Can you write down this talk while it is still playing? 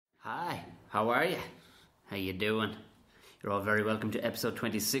How are you? How you doing? You're all very welcome to episode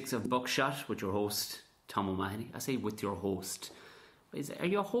 26 of Buckshot with your host, Tom O'Mahony. I say with your host. Are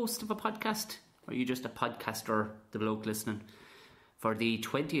you a host of a podcast? Or are you just a podcaster, the bloke listening? For the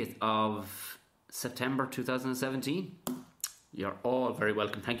 20th of September 2017. You're all very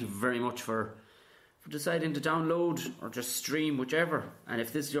welcome. Thank you very much for deciding to download or just stream, whichever. And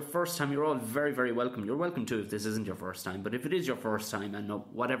if this is your first time, you're all very, very welcome. You're welcome too if this isn't your first time. But if it is your first time, and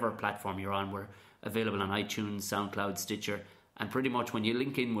whatever platform you're on, we're available on iTunes, SoundCloud, Stitcher. And pretty much when you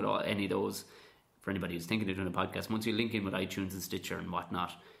link in with any of those, for anybody who's thinking of doing a podcast, once you link in with iTunes and Stitcher and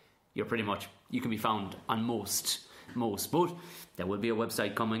whatnot, you can be found on most. But there will be a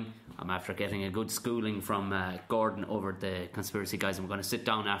website coming. I'm after getting a good schooling from Gordon over at the Conspiracy Guys. I'm going to sit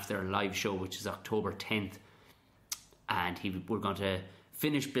down after a live show, which is October 10th, and we're going to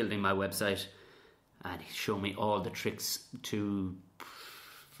finish building my website, and he'll show me all the tricks to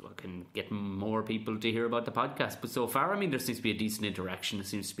fucking get more people to hear about the podcast. But so far, there seems to be a decent interaction. There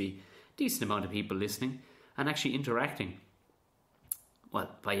seems to be a decent amount of people listening and actually interacting. Well,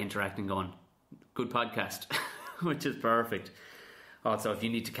 by interacting, going, good podcast. Which is perfect. Also, if you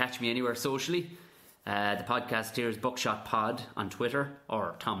need to catch me anywhere socially, the podcast here is Buckshot Pod on Twitter,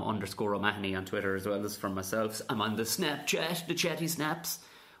 or Tom_O'Mahony on Twitter as well as for myself. I'm on the Snapchat, the chatty snaps,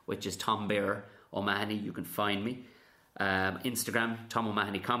 which is Tom Bear O'Mahony. You can find me. Instagram, Tom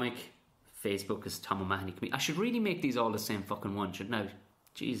O'Mahony Comic. Facebook is Tom O'Mahony Comic. I should really make these all the same fucking one, shouldn't I?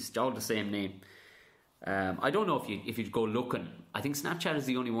 Jeez, all the same name. I don't know if you'd go looking. I think Snapchat is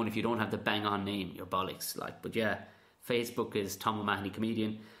the only one if you don't have the bang on name, you're bollocks. But yeah, Facebook is Tom O'Mahony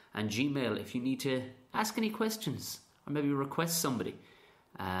Comedian, and Gmail if you need to ask any questions or maybe request somebody.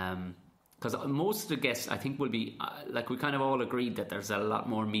 Because most of the guests I think will be we kind of all agreed that there's a lot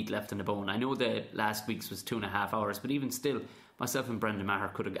more meat left in the bone. I know the last week's was 2.5 hours, but even still, myself and Brendan Maher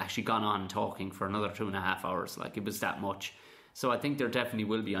could have actually gone on talking for another 2.5 hours. It was that much. So I think there definitely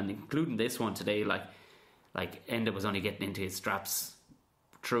will be, including this one today. Enda was only getting into his straps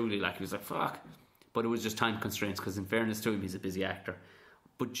truly, he was like, fuck. But it was just time constraints, because in fairness to him, he's a busy actor.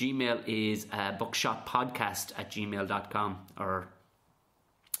 But Gmail is buckshotpodcast@gmail.com, or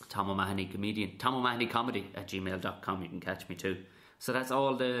Tom O'Mahony Comedian, Tom O'Mahony Comedy @gmail.com. You can catch me too. So that's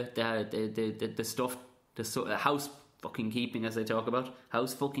all the stuff, the house fucking keeping, as I talk about.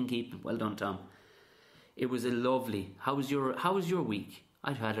 House fucking keeping. Well done, Tom. It was a lovely. How was your week?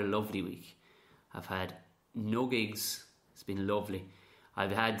 I've had a lovely week. I've had no gigs. It's been lovely.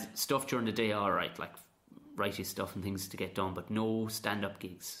 I've had stuff during the day, alright, writing stuff and things to get done, but no stand-up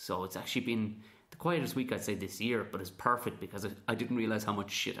gigs. So it's actually been the quietest week I'd say this year, but it's perfect because I didn't realise how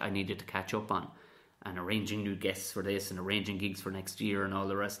much shit I needed to catch up on, and arranging new guests for this and arranging gigs for next year and all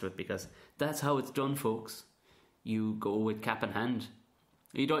the rest of it, because that's how it's done, folks. You go with cap in hand.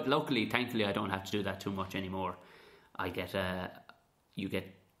 You don't. Luckily, thankfully, I don't have to do that too much anymore. You get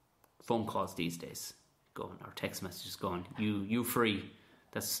phone calls these days going, or text messages going, you free,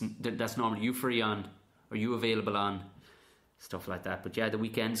 that's normal, you free on, or you available on, stuff like that. But yeah, the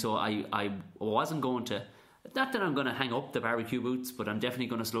weekend, so I wasn't going to, not that I'm going to hang up the barbecue boots, but I'm definitely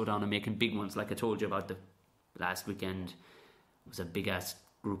going to slow down on making big ones. Like I told you about the last weekend, it was a big ass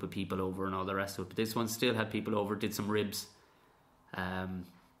group of people over and all the rest of it, but this one still had people over, did some ribs.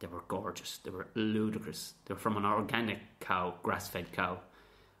 They were gorgeous, they were ludicrous. They were from an organic cow, grass-fed cow,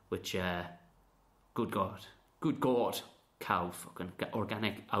 which good God, cow, fucking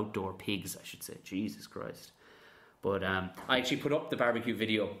organic outdoor pigs, I should say. Jesus Christ. But I actually put up the barbecue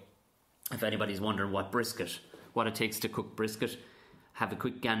video. If anybody's wondering what it takes to cook brisket, have a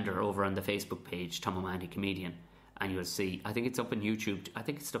quick gander over on the Facebook page, Tom O'Mahony Comedian, and you'll see. I think it's up on YouTube. I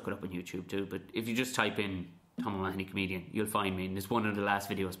think it's stuck it up on YouTube too. But if you just type in Tom O'Mahony Comedian, you'll find me. And it's one of the last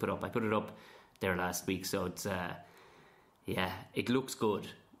videos put up. I put it up there last week, so it's it looks good.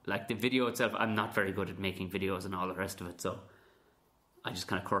 The video itself, I'm not very good at making videos and all the rest of it, so I just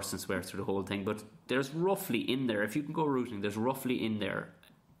kind of curse and swear through the whole thing. But there's roughly in there, if you can go rooting, there's roughly in there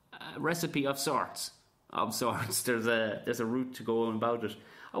a recipe of sorts. There's a route to go about it.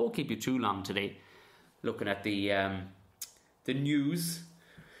 I won't keep you too long today looking at the news.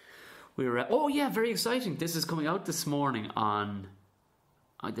 We're very exciting. This is coming out this morning on,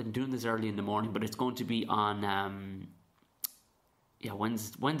 I've been doing this early in the morning, but it's going to be on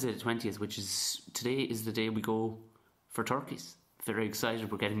Wednesday the 20th, which is today, is the day we go for turkeys. Very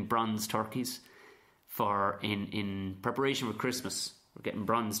excited. We're getting bronze turkeys for in preparation for Christmas. We're getting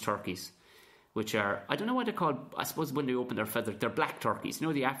bronze turkeys, which are, I don't know what they're called. I suppose when they open their feathers, they're black turkeys. You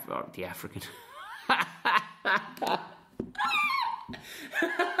know, the African.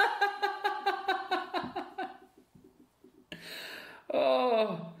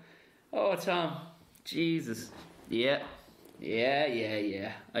 Oh, Tom. Jesus. Yeah.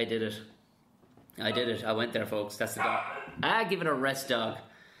 I did it. I went there, folks. That's the dog. Give it a rest, dog.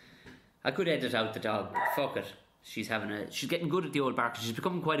 I could edit out the dog, but fuck it. She's getting good at the old bark. She's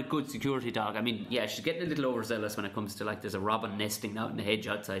becoming quite a good security dog. I mean, yeah, she's getting a little overzealous when it comes to, like, there's a robin nesting out in the hedge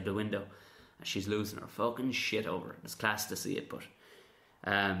outside the window, and she's losing her fucking shit over it. It's class to see it, but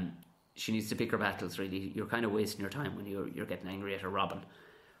she needs to pick her battles, really. You're kind of wasting your time when you're getting angry at a robin.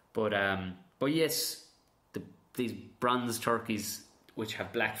 But yes, these bronze turkeys, which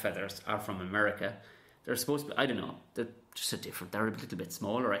have black feathers, are from America. They're supposed to be, I don't know, they're just they're a little bit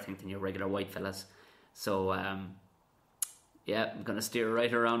smaller, I think, than your regular white fellas. So, yeah, I'm going to steer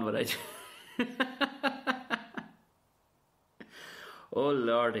right around what I do. Oh,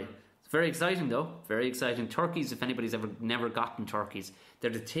 lordy. It's very exciting, though. Very exciting. Turkeys, if anybody's ever never gotten turkeys, they're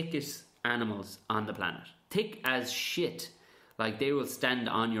the thickest animals on the planet. Thick as shit. Like, they will stand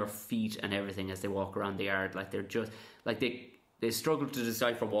on your feet and everything as they walk around the yard. Like, they're just... Like, they struggle to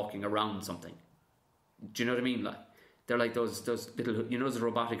decipher walking around something. Do you know what I mean? Like, they're like those little... You know those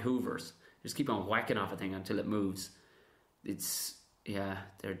robotic hoovers? Just keep on whacking off a thing until it moves. It's... Yeah,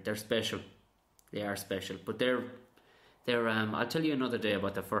 they're special. They are special. But they're I'll tell you another day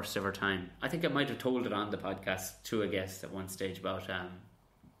about the first ever time. I think I might have told it on the podcast to a guest at one stage about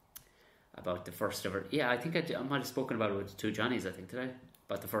the first ever... Yeah, I think I might have spoken about it with two Johnnies, I think, did I?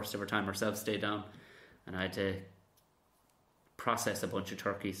 About the first ever time ourselves stayed down. And I had to process a bunch of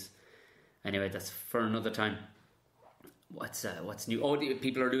turkeys. Anyway, that's for another time. What's new? Oh,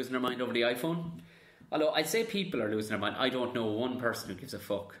 people are losing their mind over the iPhone. Although I say people are losing their mind, I don't know one person who gives a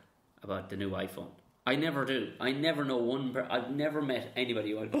fuck about the new iPhone. I never do. I never know one. I've never met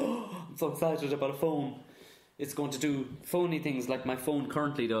anybody who like, oh, I'm so excited about a phone. It's going to do phony things like my phone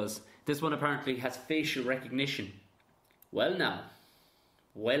currently does. This one apparently has facial recognition. Well now,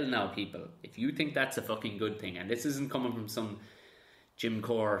 people, if you think that's a fucking good thing, and this isn't coming from some Jim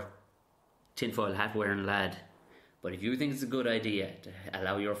Core tinfoil hat wearing lad, but if you think it's a good idea to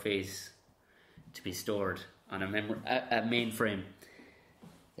allow your face to be stored on a mainframe,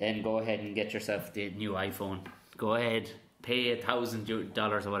 then go ahead and get yourself the new iPhone. Go ahead, pay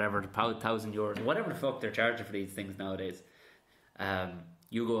 $1,000 or whatever, €1,000, whatever the fuck they're charging for these things nowadays.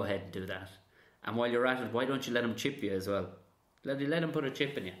 You go ahead and do that. And while you're at it, why don't you let them chip you as well? Let them put a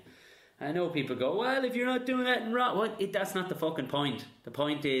chip in you. I know people go, well, if you're not doing that in wrong, that's not the fucking point. The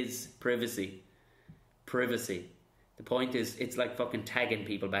point is privacy. The point is, it's like fucking tagging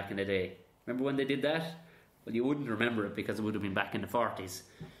people back in the day. Remember when they did that? Well, you wouldn't remember it because it would have been back in the 1940s.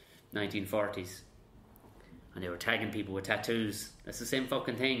 And they were tagging people with tattoos. That's the same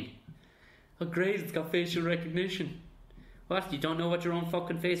fucking thing. Oh, great, it's got facial recognition. What? You don't know what your own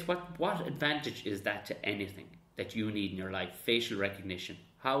fucking face? What advantage is that to anything that you need in your life? Facial recognition.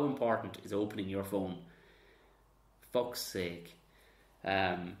 How important is opening your phone? Fuck's sake.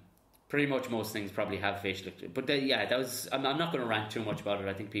 Pretty much most things probably have facial recognition. But that was... I'm not going to rant too much about it.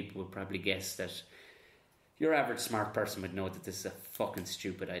 I think people would probably guess that your average smart person would know that this is a fucking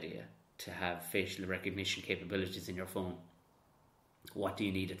stupid idea to have facial recognition capabilities in your phone. What do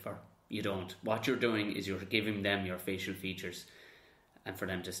you need it for? You don't. What you're doing is you're giving them your facial features and for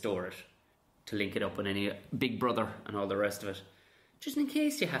them to store it, to link it up with any Big Brother and all the rest of it. Just in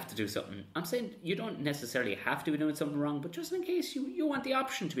case you have to do something. I'm saying you don't necessarily have to be doing something wrong, but just in case you want the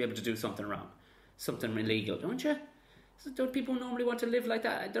option to be able to do something wrong, something illegal, don't you? So don't people normally want to live like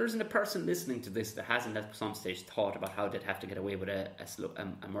that? There isn't a person listening to this that hasn't at some stage thought about how they'd have to get away with a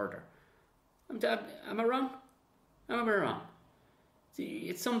murder. Am I wrong? Am I wrong? See,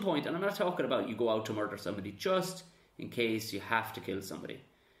 at some point, and I'm not talking about you go out to murder somebody, just in case you have to kill somebody,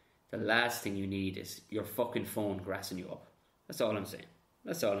 the last thing you need is your fucking phone grassing you up. That's all I'm saying.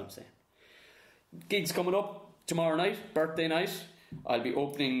 Gigs coming up tomorrow night, birthday night. I'll be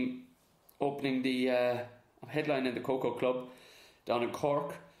opening the headline in the Cocoa Club down in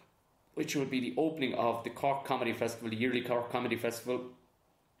Cork, which will be the opening of the Cork Comedy Festival, the yearly Cork Comedy Festival.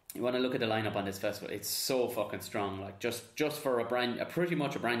 You want to look at the lineup on this festival, it's so fucking strong. Like just for pretty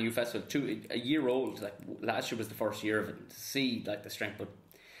much a brand new festival, a year old. Like last year was the first year of it. To see like the strength, but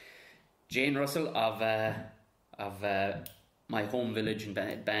Jane Russell of my home village in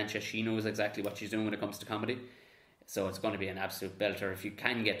Banter, she knows exactly what she's doing when it comes to comedy. So it's going to be an absolute belter. If you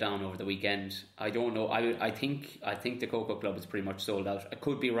can get down over the weekend, I don't know. I think the Cocoa Club is pretty much sold out. I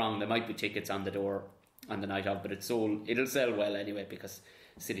could be wrong. There might be tickets on the door on the night of, but it's sold. It'll sell well anyway because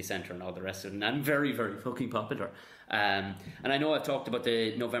city centre and all the rest of it, and I'm very, very fucking popular. And I know I've talked about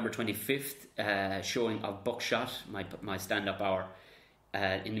the November 25th showing of Buckshot, my stand-up hour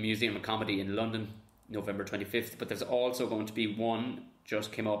in the Museum of Comedy in London, November 25th, but there's also going to be one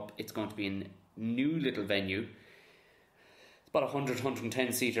just came up. It's going to be in a new little venue. It's about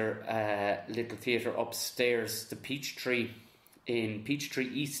 110 seater little theatre upstairs, the Peachtree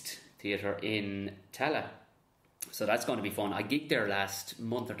East Theatre in Tala. So that's going to be fun. I gigged there last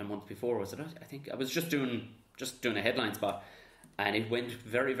month or the month before, was it? I think I was just doing a headline spot, and it went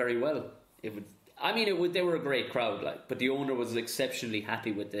very, very well. They were a great crowd, like, but the owner was exceptionally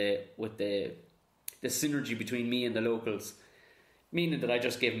happy with the synergy between me and the locals, meaning that I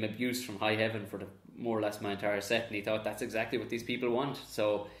just gave him abuse from high heaven for more or less my entire set, and he thought that's exactly what these people want.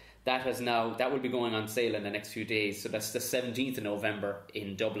 So that will be going on sale in the next few days. So that's the 17th of November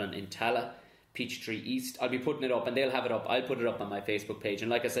in Dublin, in Tala, Peachtree East. I'll be putting it up, and they'll have it up. I'll put it up on my Facebook page,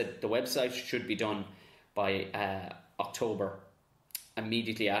 and like I said, the website should be done by October.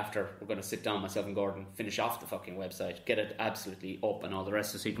 Immediately after, we're going to sit down, myself and Gordon, finish off the fucking website, get it absolutely up and all the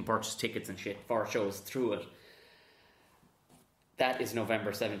rest of it, so you can purchase tickets and shit for shows through it. That is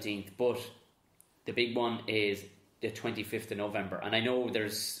November 17th, but the big one is the 25th of November. And I know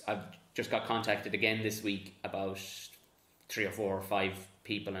I've just got contacted again this week about 3 or 4 or 5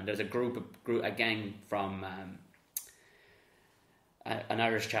 people, and there's a gang from an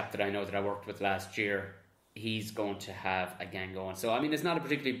Irish chap that I know that I worked with last year. He's going to have a gang going. So, I mean, it's not a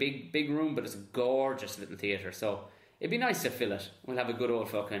particularly big room, but it's a gorgeous little theatre. So, it'd be nice to fill it. We'll have a good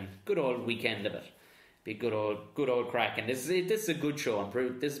old weekend of it. Be good old crack. And this is a good show. I'm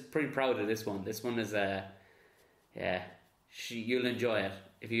pretty proud of this one. This one is you'll enjoy it.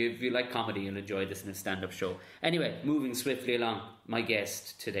 If you like comedy, you'll enjoy this in a stand-up show. Anyway, moving swiftly along, my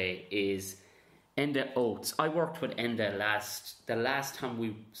guest today is Enda Oates. I worked with Enda the last time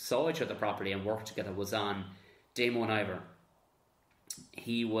we saw each other properly and worked together was on Damo Ivor.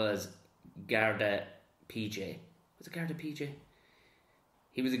 He was Garda PJ. Was it Garda PJ?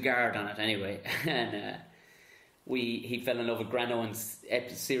 He was a guard on it anyway. And he fell in love with Glenroe in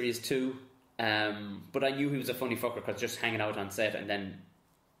series 2. But I knew he was a funny fucker because just hanging out on set, and then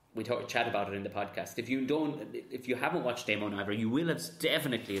we chat about it in the podcast. If you haven't watched Damo Ivor, you will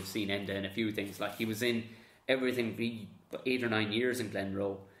definitely have seen Enda in a few things. Like, he was in everything for 8 or 9 years in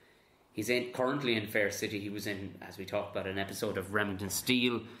Glenroe. He's currently in Fair City. He was in, as we talked about, an episode of Remington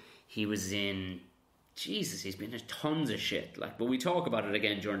Steele. He was in, Jesus, he's been in tons of shit. Like, but we talk about it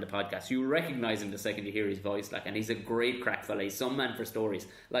again during the podcast. You recognise him the second you hear his voice. Like, and he's a great crack fella. He's some man for stories.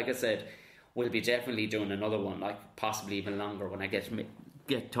 Like I said, we'll be definitely doing another one, like possibly even longer, when I get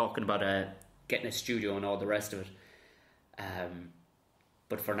talking about getting a studio and all the rest of it.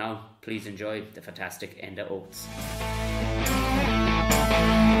 But for now, please enjoy the fantastic Enda Oates.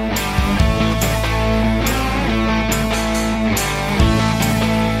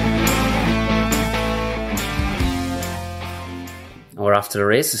 We're off to the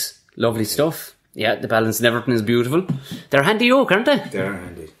races. Lovely stuff. Yeah, the balance in Everton is beautiful. They're handy oak, aren't they? They're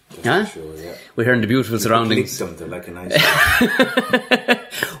handy. Huh? Sure, yeah. We're here in the beautiful surroundings. They're like a nice.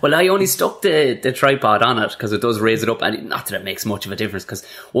 Well, I only stuck the tripod on it because it does raise it up, and not that it makes much of a difference, because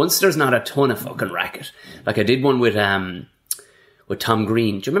once there's not a ton of fucking racket. Like, I did one with Tom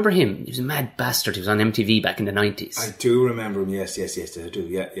Green. Do you remember him? He was a mad bastard. He was on MTV back in the 90s. I do remember him. Yes, I do.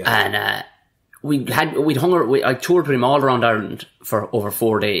 Yeah. And I toured with him all around Ireland for over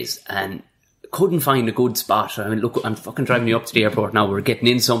 4 days, and couldn't find a good spot. I mean, look, I'm fucking driving you up to the airport now. We're getting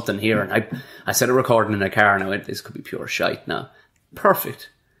in something here, and I set a recording in a car, and I went, this could be pure shite now. Perfect.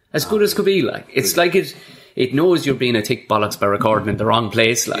 As good as could be, like. It's like it knows you're being a thick bollocks by recording in the wrong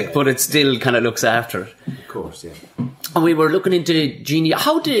place, like, but it still kind of looks after it. Of course, yeah. And we were looking into Genie.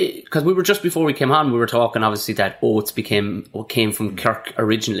 Because we were just before we came on, we were talking obviously that Oates came from Cork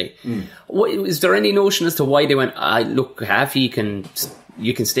originally. Is there any notion as to why they went, look, half you can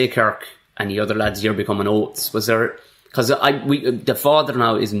stay Cork, and the other lads here becoming Oates? Was there? Because the father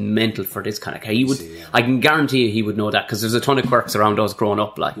now is mental for this kind of guy. I can guarantee you he would know that, because there's a ton of quirks around us growing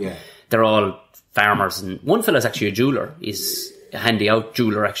up. Like, they're all farmers, and one fella's actually a jeweller. He's a handy out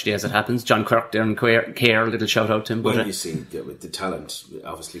jeweller, actually, as it happens. John Kirk there in Care, little shout out to him. Well, you see, with the talent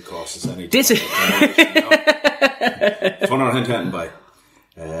obviously crosses any. This is fun or hand by.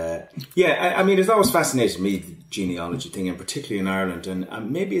 I mean, it's always fascinated me, the genealogy thing, and particularly in Ireland, and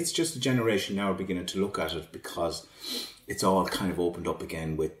maybe it's just a generation now beginning to look at it, because it's all kind of opened up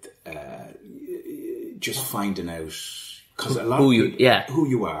again with just finding out, because a lot of people, who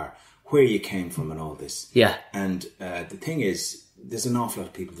you are, where you came from, and all this. Yeah. And the thing is, there's an awful lot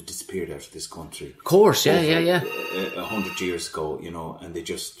of people that disappeared out of this country. Of course, 100 years ago, and they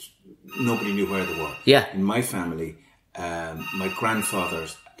just, nobody knew where they were. Yeah. In my family, my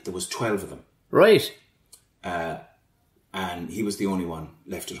grandfather's, there was 12 of them. Right. And he was the only one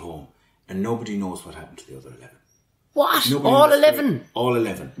left at home. And nobody knows what happened to the other 11. What? Nobody All in the 11? street. All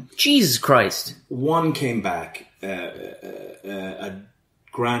 11. Jesus Christ. One came back, a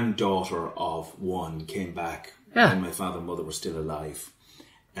granddaughter of one came back when my father and mother were still alive.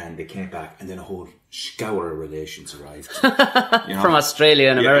 And they came back, and then a whole scour of relations arrived. You know? From Australia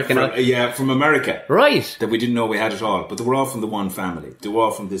and America. From America. Right. That we didn't know we had at all. But they were all from the one family. They were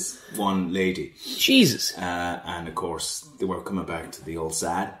all from this one lady. Jesus. And of course, they were coming back to the old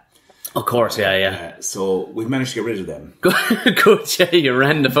sad. Of course, yeah. So we've managed to get rid of them. Good, yeah, you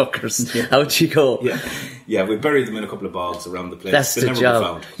ran the fuckers. Yeah. Out you go. Yeah, we buried them in a couple of bogs around the place. That's They'll the never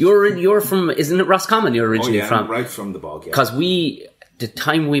job. be found. You're from, isn't it Roscommon you're originally from? Right from the bog, yeah. Because the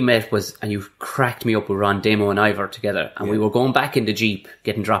time we met was, and you cracked me up, we were on Damo and Ivor together, and we were going back in the Jeep,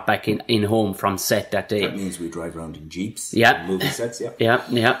 getting dropped back in home from set that day. That means we drive around in Jeeps. Yeah. Movie sets,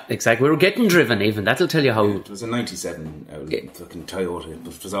 Yeah, exactly. We were getting driven even, that'll tell you how... It was a 97 fucking Toyota,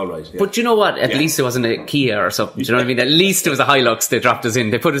 but it was alright. Yeah. But you know what, at least it wasn't a Kia or something, do you know what I mean? At least it was a Hilux they dropped us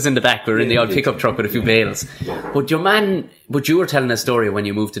in, they put us in the back, we were in the old pickup truck with a few bales. But you were telling a story when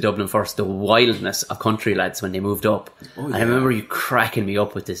you moved to Dublin first, the wildness of country lads when they moved up. And I remember you cracking me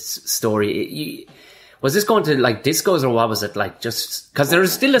up with this story. Was this going to like discos, or what was it like? Just because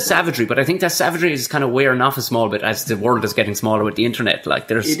there's still a savagery, but I think that savagery is kind of wearing off a small bit as the world is getting smaller with the internet. Like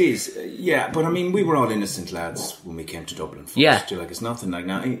it is, but I mean, we were all innocent lads when we came to Dublin first. Yeah, like it's nothing like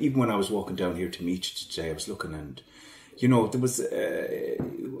now. Even when I was walking down here to meet you today, I was looking, and you know, there was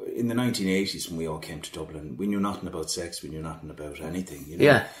in the 1980s when we all came to Dublin, we knew nothing about sex, we knew nothing about anything. You know?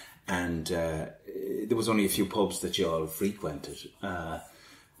 Yeah, and there was only a few pubs that you all frequented.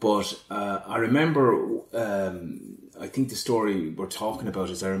 But I remember, I think the story we're talking about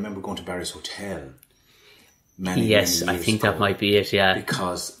is I remember going to Barry's Hotel many years I think ago, that might be it, yeah.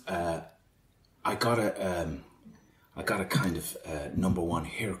 Because I got a kind of number one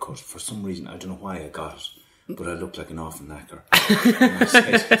haircut. For some reason, I don't know why I got it, but I looked like an awful knacker. And I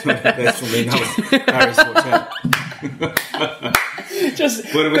said, best for me now is Barry's Hotel. But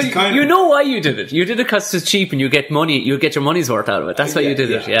it was kind you know why you did it. You did it because it's cheap and you get your money's worth out of it. That's why you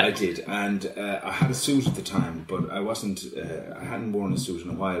did it. Yeah, I did. And I had a suit at the time, but I hadn't worn a suit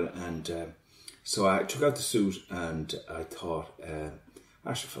in a while. And so I took out the suit and I thought,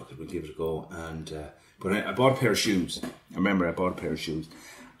 actually, fuck it, we'll give it a go. And but I bought a pair of shoes. I remember I bought a pair of shoes,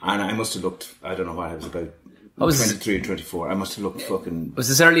 and I must have looked, I don't know what I was about, 23 or 24. I must have looked fucking... Was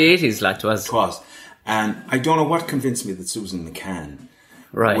this early 80s, like, it was? It was. And I don't know what convinced me that Susan McCann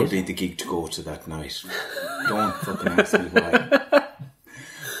would be the gig to go to that night. Don't fucking ask me why.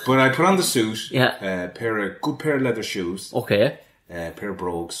 But I put on the suit, good pair of leather shoes, okay, pair of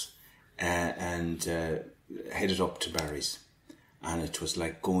brogues, and headed up to Barry's. And it was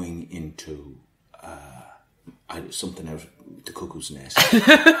like going into something out of the cuckoo's nest.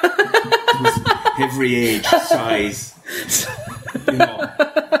 It was every age, size, you know.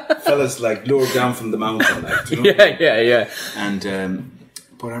 Fellas like lured down from the mountain, like, you know? Yeah. And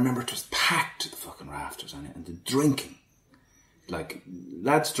but I remember it was packed to the fucking rafters on it, and the drinking, like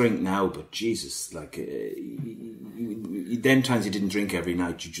lads drink now, but Jesus, like then times you didn't drink every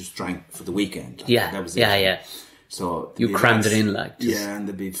night, you just drank for the weekend. Like, that was it. Yeah. So you crammed it in, like and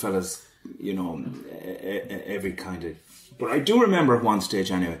there'd be fellas, you know, every kind of. But I do remember at one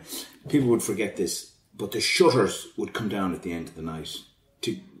stage anyway, people would forget this, but the shutters would come down at the end of the night.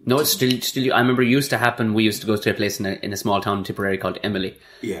 It's still. I remember it used to happen. We used to go to a place in a small town in Tipperary called Emily,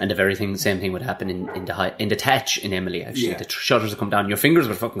 and same thing would happen in the Tatch in Emily. Actually, the shutters would come down. Your fingers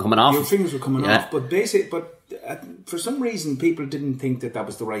were fucking coming off. Your fingers were coming off. But for some reason, people didn't think that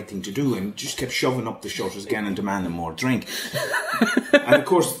was the right thing to do, and just kept shoving up the shutters again and demanding more drink. And of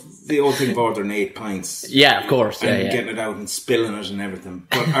course, the old thing of ordering 8 pints. Yeah, of course. And getting it out and spilling it and everything.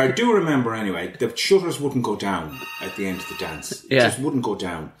 But I do remember anyway, the shutters wouldn't go down at the end of the dance. It just wouldn't go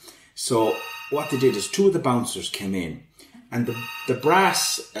down. So what they did is 2 of the bouncers came in, and the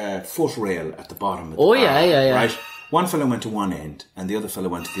brass foot rail at the bottom of the bar, right? One fellow went to one end and the other fellow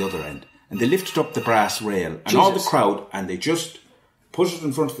went to the other end, and they lifted up the brass rail and all the crowd, and they just put it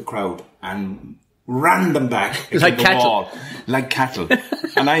in front of the crowd and ran them back into the wall like cattle.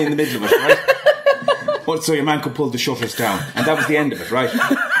 And I in the middle of it, right? So your man could pull the shutters down, and that was the end of it, right?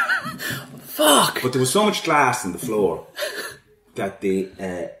 Fuck! But there was so much glass on the floor that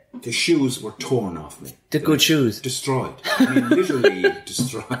the shoes were torn off me. The good shoes? Destroyed. I mean, literally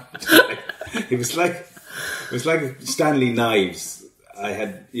destroyed. It was like Stanley Knives. I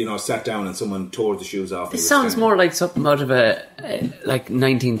had, sat down and someone tore the shoes off me. It sounds more like something out of like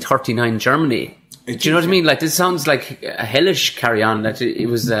 1939 Germany. Do you know what I mean? Like, this sounds like a hellish carry-on. That it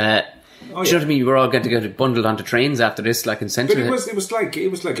was... Do you know what I mean? We were all going to get bundled onto trains after this, like in Central. But it was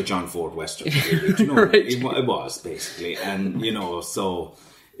like a John Ford Western. Really, do you know? Right. It was basically, and so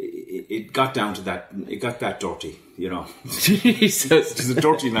it got down to that. It got that dirty, Jesus. It was a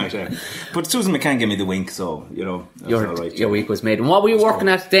dirty night out. But Susan McCann gave me the wink, so that's all right. Your week was made. And what were you working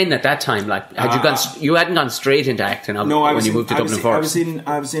at then? At that time, like had you gone? You hadn't gone straight into acting. When you moved to Dublin first.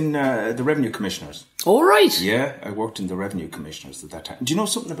 I was in the Revenue Commissioners. Oh right. Yeah, I worked in the Revenue Commissioners at that time. Do you know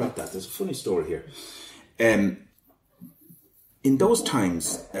something about that? There's a funny story here. In those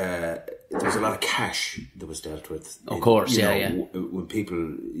times, there was a lot of cash that was dealt with. Of course, when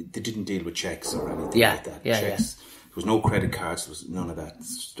people, they didn't deal with checks or anything like that. Checks. There was no credit cards. There was none of that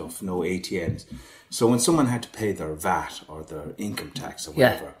stuff. No ATMs. So when someone had to pay their VAT or their income tax or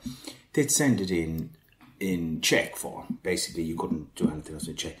whatever, they'd send it in check form. Basically, you couldn't do anything else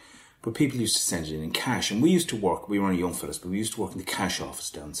in check. But people used to send it in cash. And we used to work, we were only young fellas, but we used to work in the cash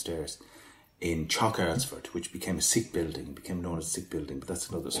office downstairs in Chalk Earlsford, which became a sick building, became known as a sick building, but that's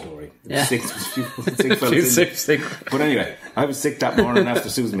another story. Yeah. Sick fellas sick. But anyway, I was sick that morning after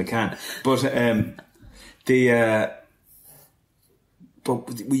Susan McCann. But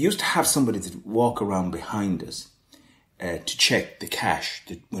but we used to have somebody that walk around behind us to check the cash.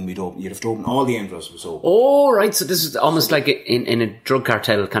 When you'd have to open all the envelopes was open. Oh right, so this is almost like in a drug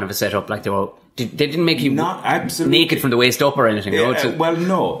cartel kind of a setup. Like they didn't make you not absolutely naked from the waist up or anything. Well,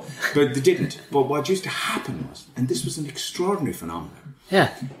 no, but they didn't. But what used to happen was, and this was an extraordinary phenomenon.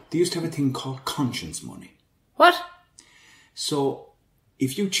 Yeah, they used to have a thing called conscience money. What? So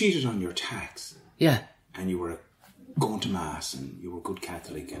if you cheated on your tax, and you were going to mass and you were a good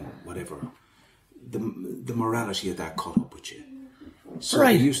Catholic and whatever, the morality of that caught up with you. So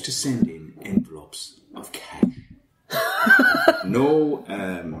they used to send in envelopes of cash. No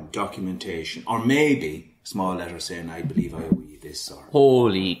documentation, or maybe a small letter saying, I believe I owe you this, or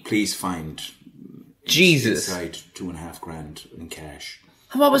holy, please find Jesus inside $2,500 in cash.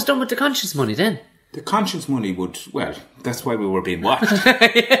 And what was done with the conscience money then? The conscience money that's why we were being watched.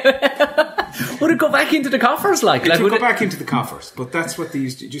 Would it go back into the coffers? It would go back into the coffers, but that's what they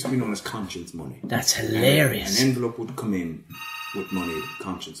used to be known as conscience money. That's hilarious. An envelope would come in with money,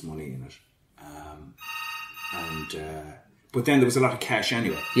 conscience money in it. But then there was a lot of cash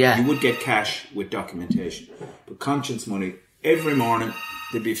anyway. Yeah. You would get cash with documentation. But conscience money, every morning,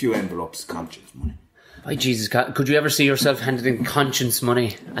 there'd be a few envelopes, conscience money. By Jesus, could you ever see yourself handed in conscience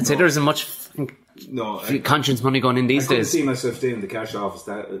money? I'd say there isn't much conscience money going in these days. I couldn't see myself staying in the cash office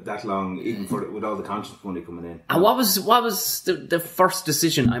that long, even with all the conscience money coming in. And what was the first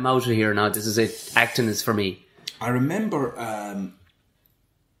decision? I'm out of here now. This is it. Acting is for me. I remember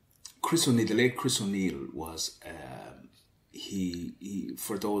Chris O'Neill, the late Chris O'Neill was... He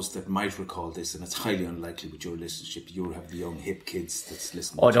for those that might recall this, and it's highly unlikely with your listenership, you'll have the young hip kids that's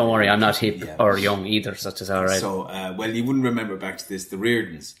listening. Oh, don't worry, I'm not hip or young either, so it's all right. So, you wouldn't remember back to this. The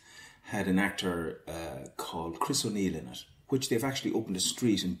Reardons had an actor called Chris O'Neill in it, which they've actually opened a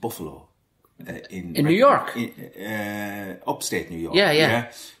street in Buffalo. In New York? Upstate New York.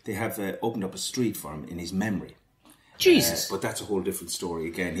 Yeah. They have opened up a street for him in his memory. Jesus. But that's a whole different story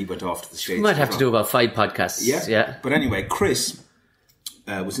again. He went off to the States. We might have to do about 5 podcasts. Yeah. But anyway, Chris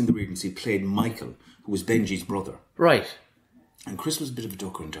was in the Reardons. He played Michael, who was Benji's brother. Right. And Chris was a bit of a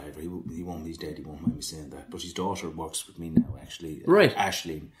ducker and diver. He's dead, he won't mind me saying that. But his daughter works with me now, actually. Right.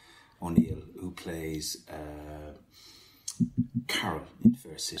 Aisling O'Neill, who plays Carol in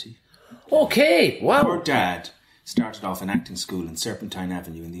Fair City. Okay, wow. Her dad started off an acting school in Serpentine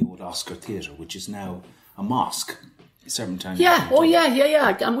Avenue in the old Oscar Theatre, which is now a mosque. Serpentine Avenue.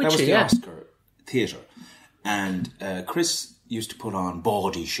 I'm with you. That was the Oscar Theatre. And Chris used to put on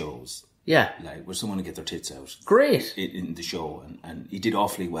bawdy shows. Yeah. Like where someone would get their tits out. Great. In the show. And he did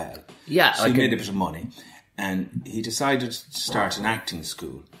awfully well. Yeah. So he made a bit of money. And he decided to start an acting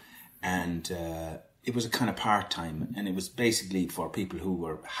school. And it was a kind of part-time. And it was basically for people who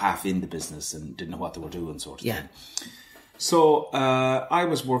were half in the business and didn't know what they were doing, sort of thing. So I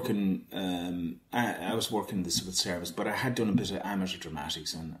was working. I was working in the civil service, but I had done a bit of amateur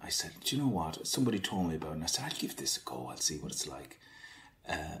dramatics, and I said, "Do you know what?" Somebody told me about it, and I said, "I'll give this a go. I'll see what it's like."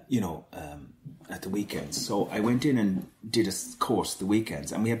 At the weekends. So I went in and did a course the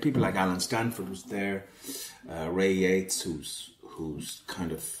weekends, and we had people like Alan Stanford was there, Ray Yates, who's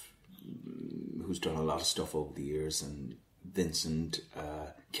done a lot of stuff over the years, and Vincent,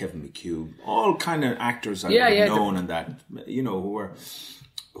 Kevin McHugh, all kind of actors I've known and that, who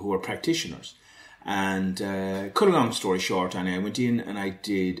were practitioners. And cut a long story short, and I went in and I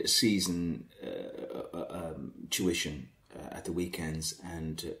did a season tuition at the weekends,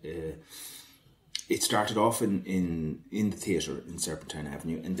 and it started off in the theatre in Serpentine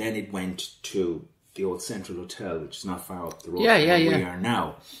Avenue, and then it went to the old Central Hotel, which is not far up the road from where we are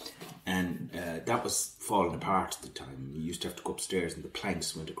now. And that was falling apart at the time. You used to have to go upstairs and the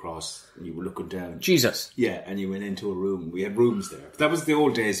planks went across and you were looking down. Jesus. Yeah, and you went into a room. We had rooms there. But that was the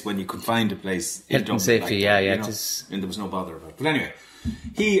old days when you could find a place. Health and safety, like that, and there was no bother about it. But anyway,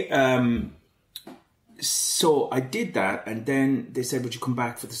 so I did that, and then they said, would you come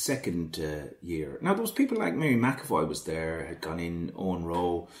back for the second year? Now, there was people like Mary McAvoy was there, had gone in, Owen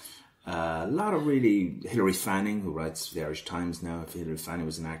Rowe, a lot of really, Hilary Fanning, who writes the Irish Times now, if Hilary Fanning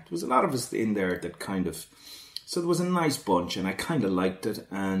was an actor. There was a lot of us in there that kind of, so there was a nice bunch, and I kind of liked it,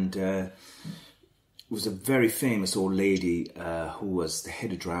 and it was a very famous old lady who was the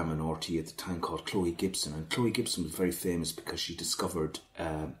head of drama in RT at the time called Chloe Gibson, and Chloe Gibson was very famous because she discovered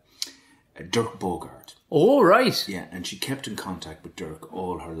Dirk Bogarde. Oh, right. Yeah, and she kept in contact with Dirk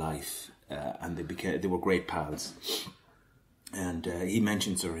all her life, and they were great pals. And he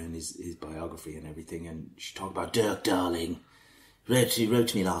mentions her in his biography and everything, and she talked about Dirk, darling. She wrote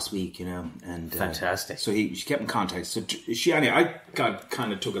to me last week, and fantastic. So she kept in contact. So I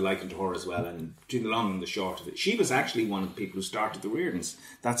kind of took a liking to her as well, and to the long and the short of it, she was actually one of the people who started the Reardons.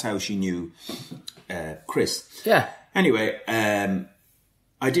 That's how she knew Chris. Yeah. Anyway,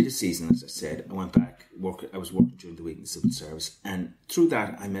 I did a season, as I said. I went back. I was working during the week in the civil service, and through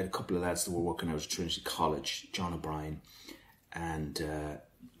that, I met a couple of lads that were working out at Trinity College, John O'Brien, and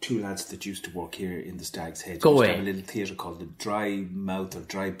two lads that used to work here in the Stag's Head. They used to have a little theatre called the Dry Mouth or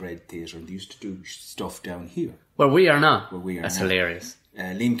Dry Bread Theatre, and they used to do stuff down here. Where we are now. That's hilarious.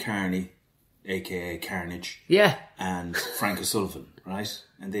 Liam Carney, a.k.a. Carnage. Yeah. And Frank O'Sullivan, right?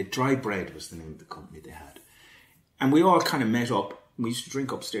 And Dry Bread was the name of the company they had. And we all kind of met up. We used to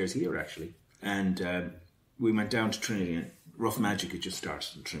drink upstairs here, actually. And we went down to Trinity, and Rough Magic had just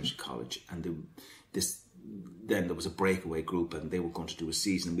started in Trinity College, and then there was a breakaway group, and they were going to do a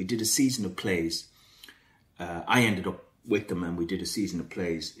season. We did a season of plays. I ended up with them, and we did a season of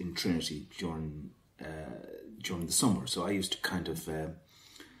plays in Trinity during the summer. So I used to kind of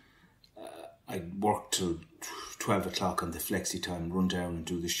I worked till 12 o'clock on the flexi time, run down and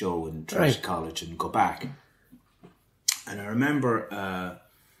do the show in Trinity College and go back. And I remember,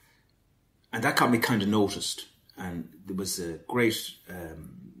 and that got me kind of noticed. And there was a great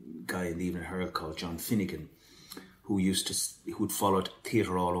guy in the Evening Herald called John Finnegan, who'd followed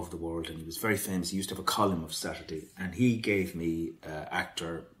theatre all over the world, and he was very famous. He used to have a column of Saturday, and he gave me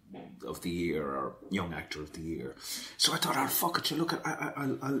Actor of the Year or Young Actor of the Year. So I thought, oh fuck it, look,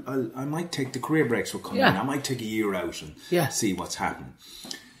 I might take the career breaks were coming in. I might take a year out and see what's happening.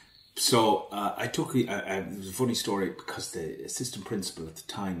 So I took it was a funny story because the assistant principal at the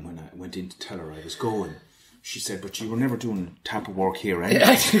time, when I went in to tell her I was going, she said, but you were never doing type of work here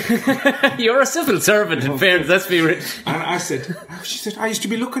anyway. You're a civil servant, in fairness, let's be real. And she said, I used to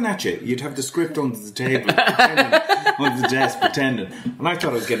be looking at you. You'd have the script under the table, under the desk, pretending. And I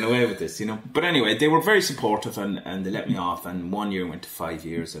thought I was getting away with this, But anyway, they were very supportive, and they let me off. And 1 year went to 5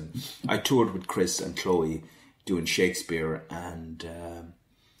 years. And I toured with Chris and Chloe doing Shakespeare and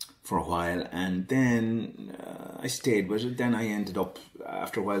for a while. And then I stayed with it. Then I ended up,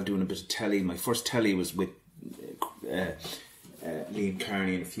 after a while, doing a bit of telly. My first telly was with Liam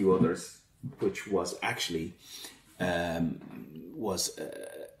Kearney and a few others, which was actually what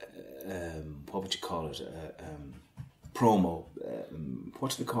would you call it, promo,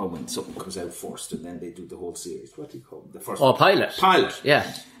 what do they call when something comes out first and then they do the whole series? What do you call it? The first pilot,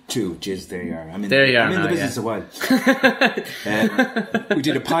 yeah. Two, jizz, there you are. I'm in the business a while. We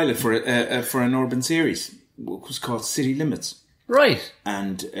did a pilot for an urban series. It was called City Limits. Right.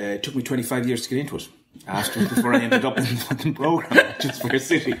 And it took me 25 years to get into it. After before I ended up in the fucking programme, just for a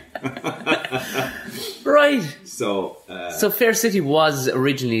city. Right. So Fair City was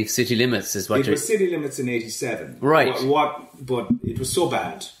originally City Limits, is what it was City Limits in '87. Right. But it was so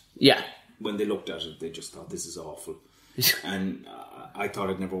bad. Yeah. When they looked at it, they just thought, this is awful. And I thought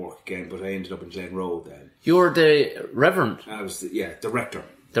I'd never work again, but I ended up in Glenroe then. You were the Reverend? I was the rector.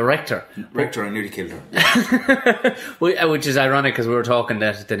 The rector. Rector, I nearly killed her. Which is ironic because we were talking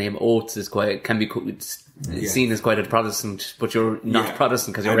that the name Oates is can be seen as quite a Protestant, but you're not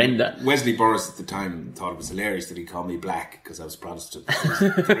Protestant because you're Enda. Wesley Burris at the time thought it was hilarious that he called me Black because I was Protestant.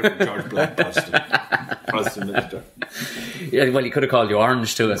 George Black, Protestant minister. Yeah, well, he could have called you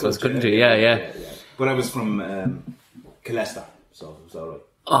Orange too, I suppose, couldn't he? Yeah. But I was from Killesta, so it was all right.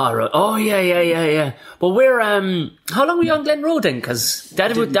 Oh, right. Oh, yeah. But how long were you on Glenroe then? Because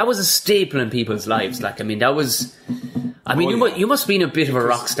that was a staple in people's lives. Like, I mean, that was, I mean, you must have been a bit of a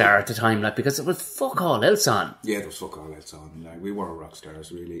rock star at the time, like, because there was fuck all else on. Yeah, there was fuck all else on. Like, we were rock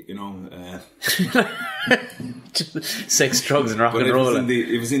stars, really. You know, sex, drugs, and rock and roll.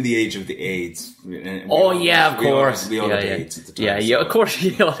 It was in the age of the AIDS. Of course. We all had AIDS at the time. Yeah, of course.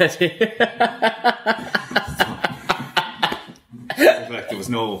 You all had it. Like, there was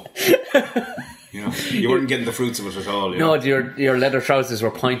no. You know, you weren't getting the fruits of it at all. No, your leather trousers were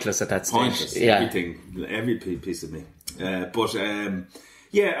pointless at that stage. Pointless. Yeah. Everything, every piece of me. I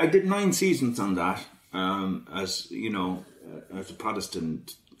did 9 seasons on that. As you know, as a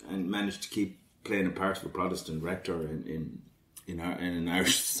Protestant, and managed to keep playing a part of a Protestant rector in an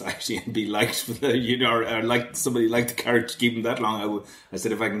Irish society and be liked, or like somebody liked the character keeping that long. I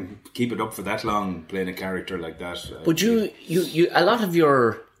said, if I can keep it up for that long, playing a character like that. But you a lot of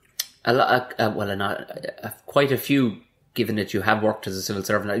your. Quite a few, given that you have worked as a civil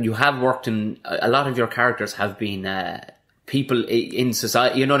servant. You have worked in, a lot of your characters have been people in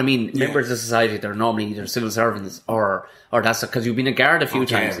society, you know what I mean? Yeah. Members of society that are normally either civil servants or that's because you've been a guard a few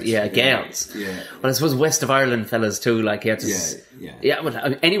times. Gaels. Yeah. Well, I suppose West of Ireland fellas too, like,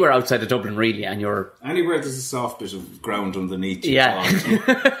 well, anywhere outside of Dublin, really, and you're... Anywhere there's a soft bit of ground underneath you. Yeah.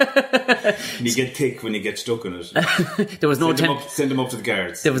 And you get thick when you get stuck in it. There was no send them up to the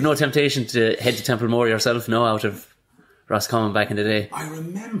guards. There was no temptation to head to Templemore yourself, no, out of Roscommon back in the day. I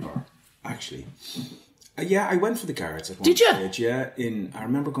remember, actually. I went for the guards at one Did you? stage. Yeah, I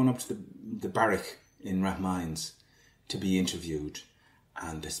remember going up to the barrack in Rathmines to be interviewed,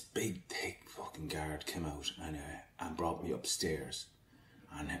 and this big, thick fucking guard came out and brought me upstairs,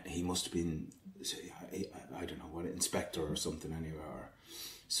 and he must have been, I don't know what, inspector or something anyway, or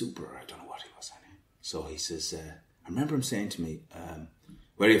super, I don't know what he was anyway. So he says, I remember him saying to me,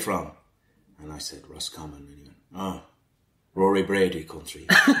 where are you from? And I said, Roscommon. And he went, oh, Rory Brady country.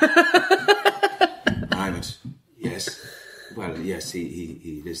 I went, yes. Well, yes,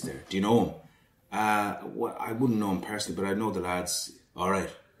 he lives there. Do you know him? Well, I wouldn't know him personally, but I know the lads. All right.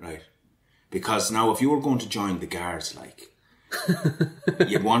 Because now, if you were going to join the guards, like,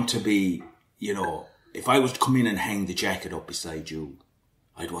 you'd want to be, you know, if I was to come in and hang the jacket up beside you,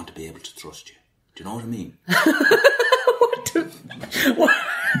 I'd want to be able to trust you. Do you know what I mean? What?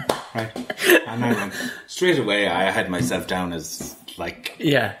 Right. And I went, straight away, I had myself down as, like,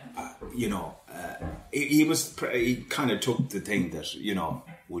 you know, he kind of took the thing that, you know,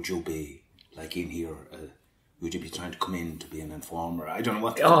 would you be like in here, would you be trying to come in to be an informer? I don't know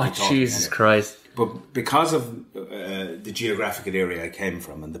what. Oh, Jesus Christ. But because of the geographical area I came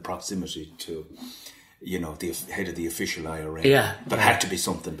from and the proximity to, you know, the head of the official IRA, there had to be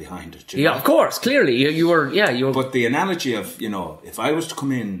something behind it. You know? Of course, clearly. You were. But the analogy of, you know, if I was to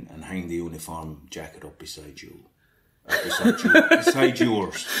come in and hang the uniform jacket up beside you, beside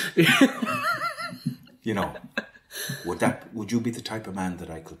yours, you know, would you be the type of man that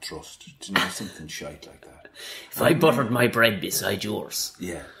I could trust to know something shite like that? If I buttered my bread beside yours,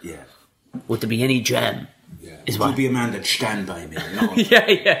 would there be any jam? Yeah, would you be a man that'd stand by me? You know?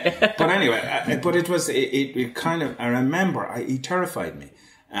 But anyway, but it was it kind of. I remember he terrified me,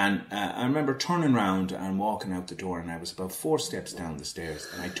 and I remember turning around and walking out the door, and I was about 4 steps down the stairs,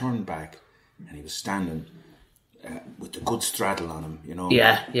 and I turned back, and he was standing. With the good straddle on him, you know,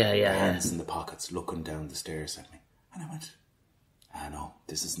 hands in the pockets, looking down the stairs at me, and I went, no,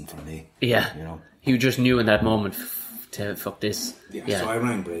 this isn't for me. Yeah, you know, you just knew in that moment to fuck this. Yeah. So I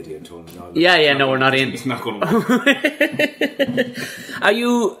rang Brady and told him, no, we're not in. It's not going to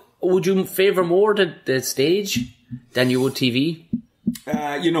work. Would you favour more the stage than you would TV?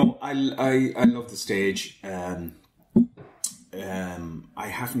 You know, I love the stage. I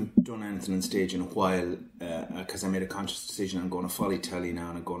haven't done anything on stage in a while because I made a conscious decision. I'm going to folly telly now,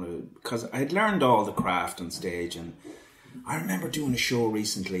 and I'm going to, because I had learned all the craft on stage. And I remember doing a show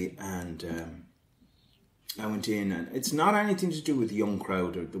recently, and I went in, and it's not anything to do with the young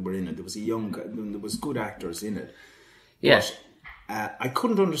crowd that were in it. There was good actors in it. Yes. But I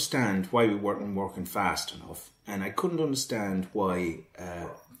couldn't understand why we weren't working fast enough, and I couldn't understand why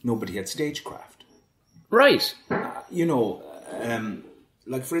nobody had stagecraft. Right. You know.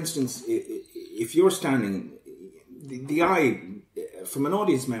 Like, for instance, if you're standing, the eye, from an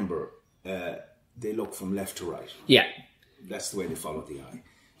audience member, they look from left to right. Yeah. That's the way they follow the eye.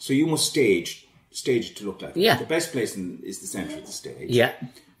 So you must stage it to look like that. Yeah. The best place is the centre of the stage. Yeah.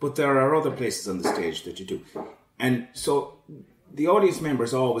 But there are other places on the stage that you do. And so the audience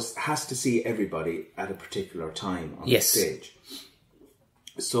members always has to see everybody at a particular time on the stage.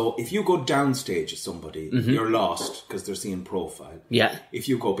 So if you go downstage at somebody, you're lost because they're seeing profile. Yeah. If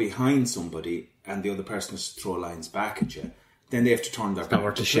you go behind somebody and the other person has to throw lines back at you, then they have to turn their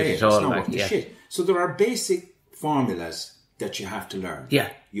back to play. It's not worth the shit. So there are basic formulas that you have to learn. Yeah.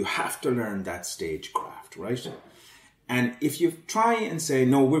 You have to learn that stagecraft, right? And if you try and say,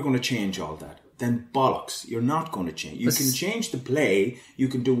 no, we're going to change all that, then bollocks, you're not going to change. You can change the play, you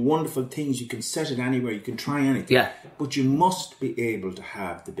can do wonderful things, you can set it anywhere, you can try anything. Yeah. But you must be able to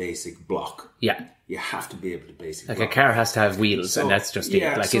have the basic block. Yeah. You have to be able to basic like block. a car has to have wheels, and that's just it.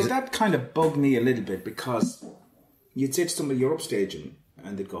 Like, so that kind of bugged me a little bit, because you'd say to somebody, you're upstaging,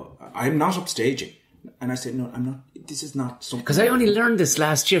 and they'd go, I'm not upstaging. And I said, no, I'm not. This is not something. Because I only learned this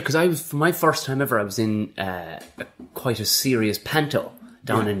last year. Because for my first time ever, I was in quite a serious panto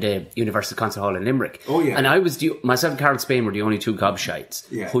down in the University Concert Hall in Limerick. Oh yeah. And I was myself and Carl Spain were the only two gobshites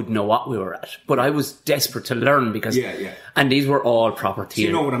who'd know what we were at. But I was desperate to learn because and these were all proper theatre. So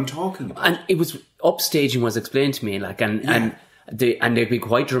you know what I'm talking about. And it was upstaging was explained to me, like, and they'd be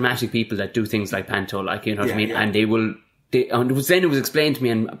quite dramatic people that do things like panto, like, you know what I mean, and they will. And it was explained to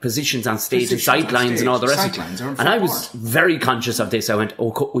me in positions on stage and sight lines and all the rest of it. And I was very conscious of this. I went,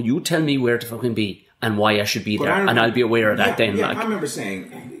 will you tell me where to fucking be and why I should be there? And I'll be aware of that then. Yeah, like. I remember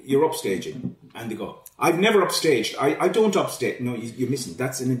saying, you're upstaging. And they go, I've never upstaged. I don't upstage. No, you're missing.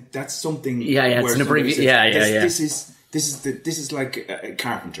 That's something. Yeah, it's an abbreviation. This is like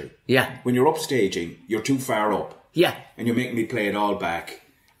carpentry. Yeah. When you're upstaging, you're too far up. Yeah. And you're making me play it all back.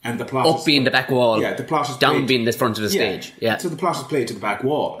 And the plot up being the back wall, the plot is down played, being the front of the stage. Yeah. So the plot is played to the back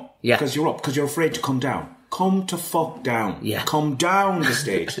wall. Yeah. Because you're up, because you're afraid to come down. Come to fuck down. Yeah. Come down the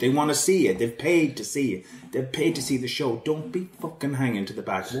stage. They want to see you. They've paid to see you. They've paid to see the show. Don't be fucking hanging to the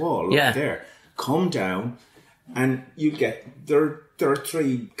back wall up there. Come down, and you get there are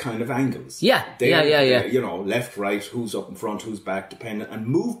three kind of angles. Yeah. You know, left, right, who's up in front, who's back, depending, and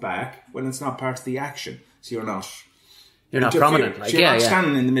move back when it's not part of the action. So you're not. You're not prominent. Like, you're not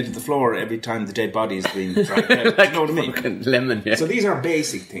standing in the middle of the floor every time the dead body is being dragged out. Like, you know what I mean? Lemon, So these are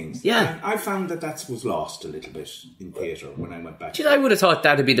basic things. Yeah. And I found that was lost a little bit in theatre when I went back. I would have thought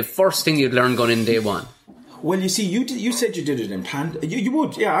that'd be the first thing you'd learn going in day one. Well, you see, you said you did it in you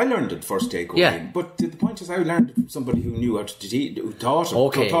would. Yeah, I learned it first day going in. But the point is, I learned it from somebody who knew how to who thought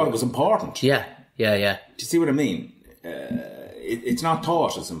it was important. Yeah. Do you see what I mean? It's not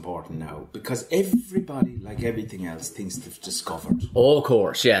thought as important now, because everybody, like everything else, thinks they've discovered. Oh, of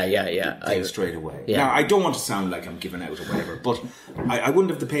course, yeah. Straight away. Yeah. Now, I don't want to sound like I'm giving out or whatever, but I wouldn't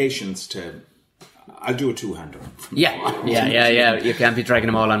have the patience to. I'll do a two-hander. Yeah. You can't be dragging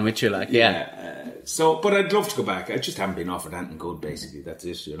them all on with you, like, but I'd love to go back. I just haven't been offered anything good, basically. That's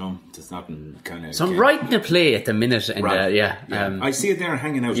it, you know. There's nothing kind of... So I'm writing a play at the minute. I see it there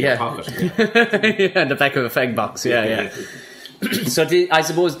hanging out of your pocket. In the back of a fag box, So I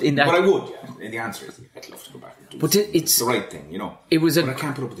suppose in that... But I would, And the answer is, I'd love to go back and do it. It's the right thing, you know. But I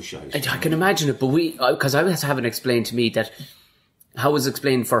can't put up with the shite. I can imagine it, but because I was having explained to me that how it was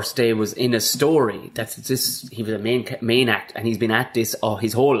explained first day was in a story that he was a main act, and he's been at this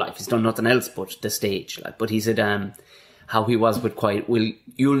his whole life. He's done nothing else but the stage. But he said how he was with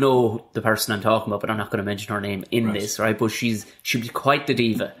you'll know the person I'm talking about, but I'm not going to mention her name in this, right? But she'd be quite the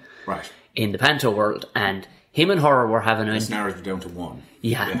diva, right, in the panto world, and him and her were having Let's narrow it down to one.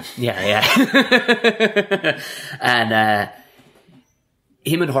 Yeah. And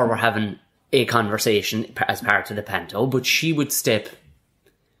him and her were having a conversation as part of the panto, but she would step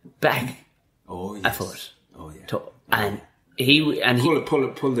back a foot. Oh yeah. And he pull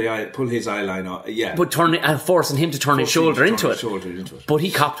his eyeline off. Yeah. But forcing him to turn his shoulder into it. But he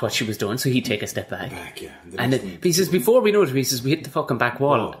copped what she was doing, so he'd take a step back. And he says, before we know it, he says, we hit the fucking back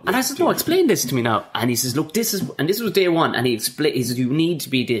wall. And I said, no, explain this to me now. And he says, look, this was day one. And he says, you need to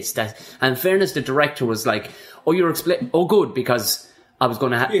be this, that. And in fairness, the director was like, good, because I was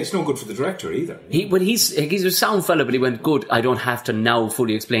going to have... Yeah, it's no good for the director either. He's a sound fella, but he went, good, I don't have to now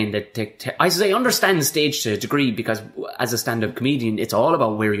fully explain that. I understand stage to a degree, because as a stand-up comedian, it's all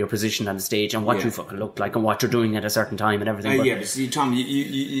about where you're positioned on the stage and what you fucking look like and what you're doing at a certain time and everything. But see, Tom,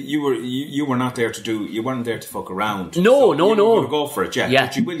 you were not there you weren't there to fuck around. No. You were go for it, yeah.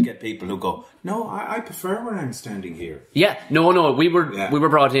 But you will get people who go, no, I prefer when I'm standing here. Yeah, no, we were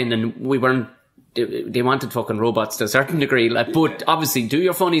brought in and we weren't... They wanted fucking robots to a certain degree, but obviously do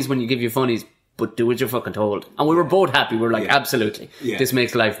your funnies when you give your funnies, but do what you're fucking told. And we were both happy. We were like, absolutely. Yeah. This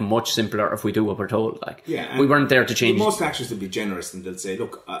makes life much simpler if we do what we're told. We weren't there to change. Most actors will be generous and they'll say,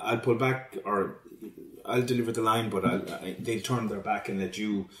 look, I'll pull back or I'll deliver the line, but they'll turn their back and let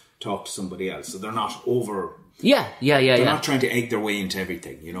you talk to somebody else. So they're not over... They're not trying to egg their way into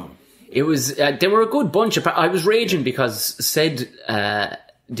everything, you know. It was... they were a good bunch of... I was raging because said...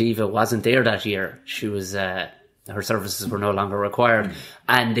 Diva wasn't there that year. She was, I her services were no longer required.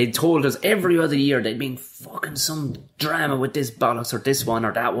 And they told us every other year they'd been fucking some drama with this bollocks or this one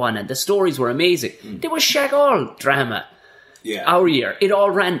or that one, and the stories were amazing. There was shag all drama. Yeah. Our year, it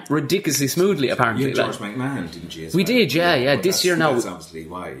all ran ridiculously smoothly. Apparently, You had George McMahon, didn't you? We did, yeah. This year now, that's obviously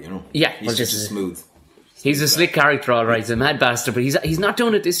why, you know. Yeah, he's just smooth. He's a slick character, all right. He's a mad bastard, but he's not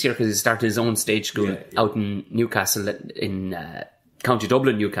doing it this year because he started his own stage school out in Newcastle, in County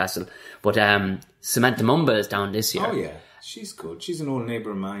Dublin, Newcastle. But Samantha Mumba is down this year. Oh yeah, she's good. She's an old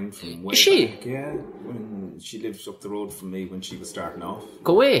neighbour of mine from way Is she? back. Yeah, when she lives up the road from me when she was starting off.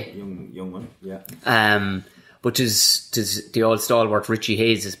 Go away, young one. Yeah. But tis the old stalwart Richie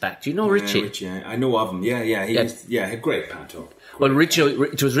Hayes is back. Do you know Richie? Richie, I know of him. Yeah. He had great panto. Well,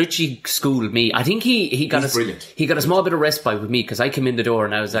 it was Richie schooled me. I think he got he got a small bit of respite with me because I came in the door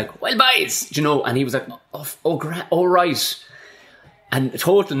and I was like, "Well, boys," do you know? And he was like, "Oh, right." And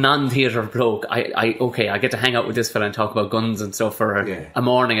total non-theatre bloke. I get to hang out with this fella and talk about guns and stuff for a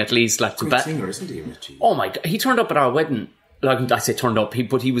morning at least. Like, great singer, isn't he, Richie? Oh my God, he turned up at our wedding. Like I say, turned up,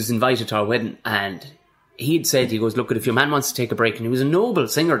 but he was invited to our wedding, and he'd said, he goes, "Look, if your man wants to take a break," and he was a noble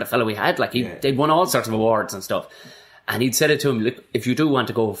singer, the fellow we had. Like they'd won all sorts of awards and stuff. And he'd said it to him, "Look, if you do want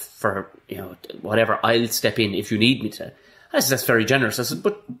to go for, whatever, I'll step in if you need me to." I said, "That's very generous." I said,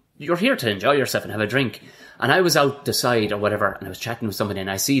 "But you're here to enjoy yourself and have a drink." And I was out the side or whatever, and I was chatting with somebody, and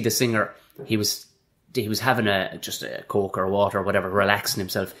I see the singer, he was having just a Coke or water or whatever, relaxing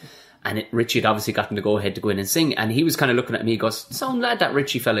himself. And Richie had obviously gotten the go-ahead to go in and sing. And he was kind of looking at me, he goes, "Sound lad, that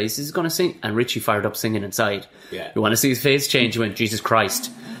Richie fella, he's going to sing." And Richie fired up singing inside. Yeah. You want to see his face change? He went, "Jesus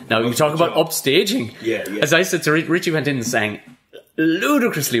Christ." Now, you talk about upstaging. Yeah. As I said to Richie, went in and sang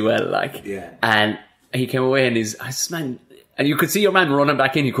ludicrously well, like. Yeah. And he came away and I said, "Man," and you could see your man running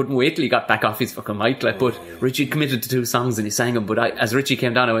back in. He couldn't wait till he got back off his fucking mic. Like, but Richie committed to 2 songs and he sang them. But as Richie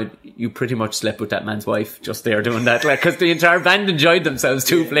came down, I went, "You pretty much slept with that man's wife just there doing that." Like, because the entire band enjoyed themselves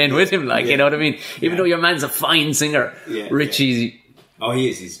too playing with him. Like, you know what I mean? Even though your man's a fine singer, Richie. Oh, he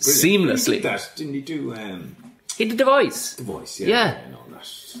is. He's brilliant. Seamlessly. He did that, didn't he? Do he did The Voice. The Voice, yeah. I know that.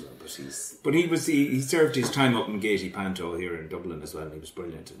 But he served his time up in Gaiety Panto here in Dublin as well, and he was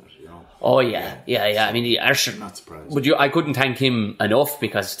brilliant in it, you know. Oh yeah. I mean, I'm not surprised. But I couldn't thank him enough,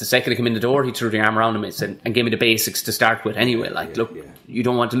 because the second he came in the door, he threw the arm around him and gave me the basics to start with anyway. Like, look, you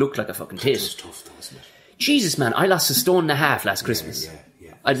don't want to look like a fucking tit. It was tough though, wasn't it? Jesus, man, I lost 1.5 stone last Christmas.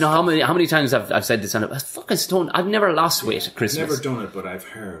 Yeah. I don't know how many times I've said this on it. A fucking stone. I've never lost weight at Christmas. I've never done it, but I've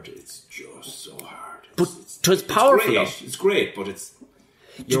heard it's just so hard. But it's powerful. It's great, but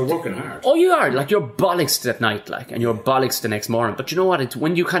you're working hard. Oh, you are. Like, you're bollocks that night, like, and you're bollocks the next morning. But you know what? It's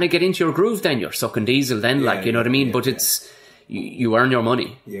when you kind of get into your groove, then you're sucking diesel. Then, you know what I mean. But it's you earn your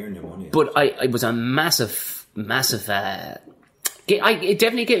money. You earn your money. But it was a massive.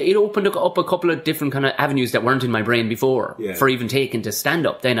 It opened up a couple of different kind of avenues that weren't in my brain before for even taking to stand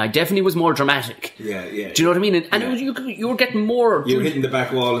up. Then I definitely was more dramatic. Do you know what I mean? And you were getting more. You were hitting the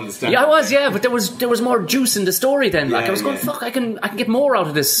back wall in the stand. Yeah, I was. Yeah, but there was more juice in the story then. Like, I was going, fuck, I can get more out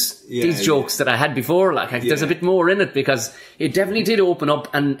of these jokes that I had before. Like, there's a bit more in it, because it definitely did open up,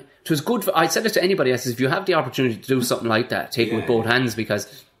 and it was good. I said it to anybody. I said, if you have the opportunity to do something like that, take it with both hands,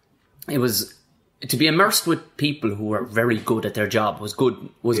 because it was. To be immersed with people who were very good at their job was good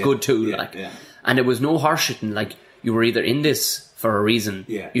too. And it was no horseshitting. Like, you were either in this for a reason.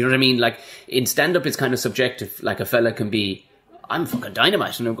 You know what I mean? Like, in stand-up, it's kind of subjective. Like, a fella can be, "I'm fucking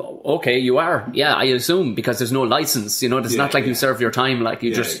dynamite," and I go, "Okay, you are." Yeah, I assume, because there's no license. You know, it's not like you serve your time. Like,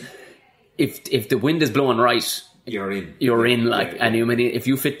 you just, if the wind is blowing right, you're in. And if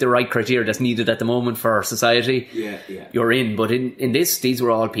you fit the right criteria that's needed at the moment for our society, you're in. But in these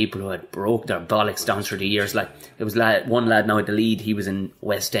were all people who had broke their bollocks down through the years. Like, there was one lad now at the lead. He was in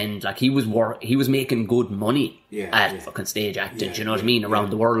West End. Like, he was making good money at fucking stage acting. Do you know what I mean?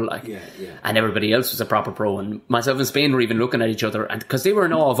 Around the world, like, and everybody else was a proper pro. And myself and Spain were even looking at each other, and because they were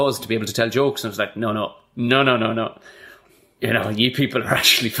in awe of us to be able to tell jokes. And I was like, no. You know, you people are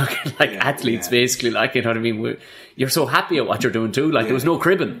actually fucking like athletes, basically. Like, you know what I mean? You're so happy at what you're doing too. Like, there was no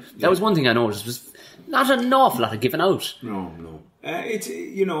cribbing. That was one thing I noticed. Was not an awful lot of giving out. No.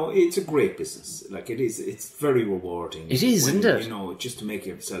 It's a great business. Like, it is. It's very rewarding. It is, isn't it? You know, just to make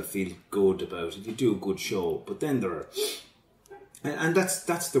yourself feel good about it. You do a good show, but then there are, and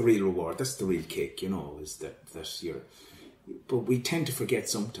that's the real reward. That's the real kick. You know, is that you're. But we tend to forget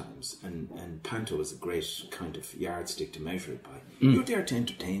sometimes, and Panto is a great kind of yardstick to measure it by. You're there to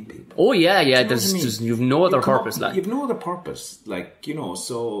entertain people. Oh yeah. You've no other purpose. You've no other purpose, like, you know.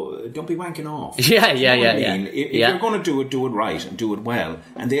 So don't be wanking off. Yeah. If you're going to do it right and do it well,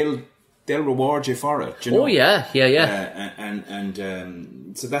 and they'll reward you for it. You know? Oh yeah.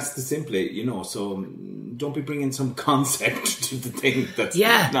 And so that's the simply, you know. So don't be bringing some concept to the thing that's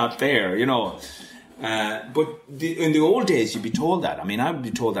not there, you know. But in the old days, you'd be told that. I mean, I would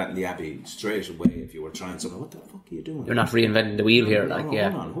be told that in the Abbey straight away if you were trying something. What the fuck are you doing? You're not reinventing the wheel here, like,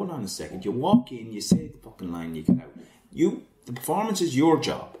 Hold on a second. You walk in, you say the fucking line, you get out. The performance is your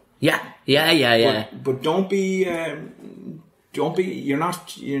job. Yeah. But don't be. You're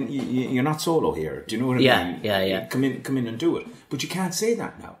not solo here. Do you know what I mean? Yeah. Come in and do it. But you can't say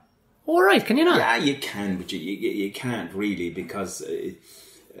that now. All right, can you not? Yeah, you can, but you can't really because.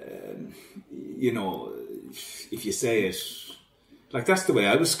 You know, if you say it, like that's the way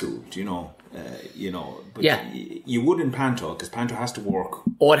I was schooled, you know. But you would in Panto, because Panto has to work.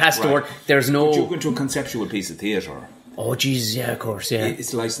 Oh, it has to work. There's no. But you go into a conceptual piece of theatre. Oh, Jesus, yeah, of course, yeah.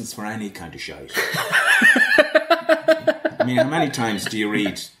 It's licensed for any kind of shite. I mean, how many times do you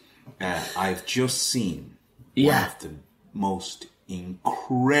read, I've just seen one of the most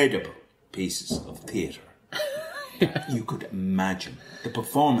incredible pieces of theatre you could imagine. The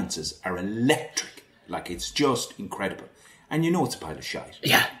performances are electric. Like, it's just incredible. And you know it's a pile of shite.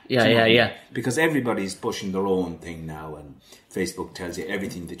 Yeah. Because everybody's pushing their own thing now, and Facebook tells you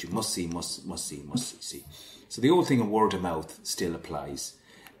everything that you must see. So the old thing of word of mouth still applies.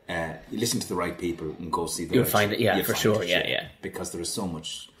 You listen to the right people and go see the You'll find it, for sure, yeah. Because there is so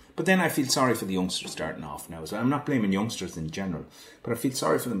much. But then I feel sorry for the youngsters starting off now. So I'm not blaming youngsters in general, but I feel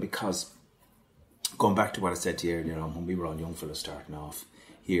sorry for them because, going back to what I said to you earlier on, when we were all young fellas starting off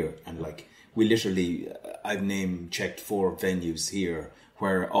here, and like, we literally, I've name-checked 4 venues here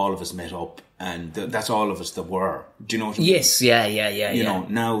where all of us met up, and that's all of us that were. Do you know what I mean? Yes, yeah. You know,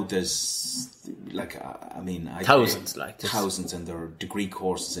 now there's, like, thousands, thousands, and there are degree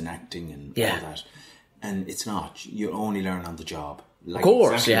courses in acting and all that. And it's not. You only learn on the job. Like, of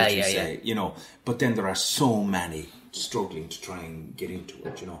course, exactly what you say, you know. But then there are so many struggling to try and get into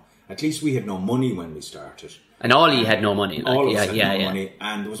it, you know. At least we had no money when we started. And Ollie had no money. Like, all of us had no money,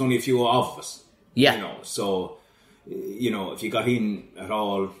 and there was only a few of us. Yeah. You know, so, you know, if you got in at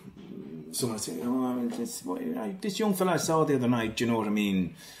all, someone would say, this young fella I saw the other night, do you know what I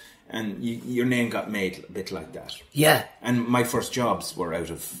mean? And your name got made a bit like that. Yeah. And my first jobs were out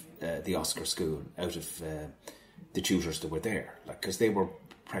of the Oscar School, out of the tutors that were there. Like, because they were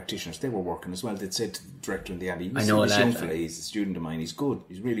practitioners, they were working as well. They'd said to the director in the Abbey, I know this young fella, he's a student of mine, he's good,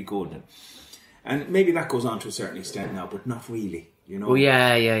 he's really good. And maybe that goes on to a certain extent now, but not really, you know. Oh,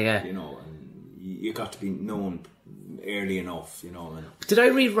 yeah. You know, and you got to be known early enough, you know. And did I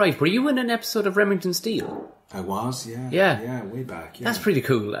read right? Were you in an episode of Remington Steele? I was, yeah. Yeah, way back. Yeah. That's pretty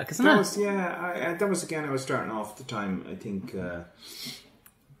cool, like, isn't it? That was again, I was starting off at the time, I think.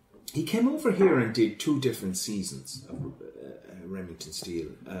 He came over here and did 2 different seasons of Remington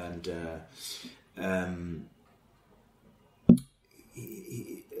Steele, and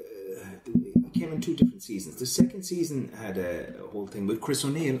he came in 2 different seasons. The second season had a whole thing with Chris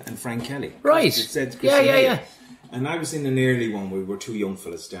O'Neill and Frank Kelly. Right. It said Chris O'Neill. And I was in an early one where we were 2 young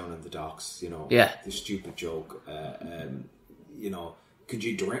fellas down in the docks, you know. Yeah. The stupid joke. You know, could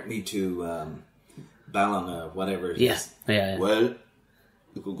you direct me to Ballina, whatever it is? Yeah. Well,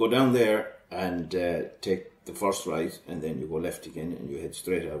 you could go down there and take the first right, and then you go left again and you head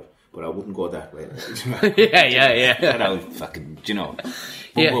straight out. But I wouldn't go that way. Yeah. That out fucking, you know.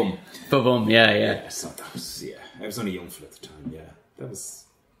 Boom. Boom, yeah. So that was, I was only young for at the time, That was,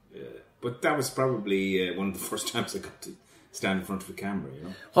 but that was probably one of the first times I got to stand in front of a camera, you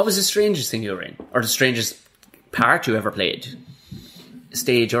know. What was the strangest thing you were in? Or the strangest part you ever played?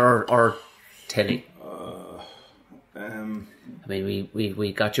 Stage or telly? I mean,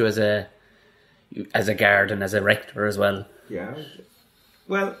 we got you as a guard and as a rector as well. Yeah.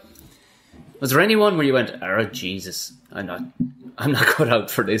 Well, was there anyone where you went, oh Jesus, I'm not cut out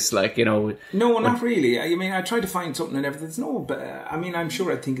for this, like, you know? No, not really. I mean, I tried to find something and everything. I mean, I'm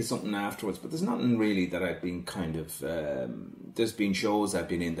sure I'd think of something afterwards, but there's nothing really that I've been kind of. There's been shows I've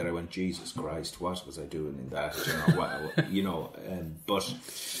been in that I went, Jesus Christ, what was I doing in that? You know, but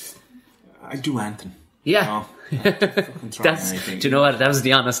I do anything. Yeah. That's, do you know what? That was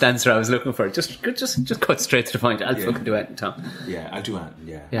the honest answer I was looking for. Just cut straight to the point. I'll fucking do it, Tom. Yeah, I'll do it.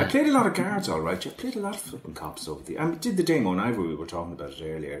 Yeah. I played a lot of guards, all right. I played a lot of flipping cops over the. I did the Damo Ivor, we were talking about it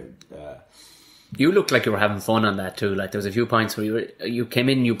earlier. You looked like you were having fun on that too. Like, there was a few points where you came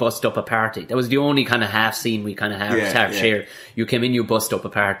in, you bust up a party. That was the only kind of half scene we kind of half share. You came in, you bust up a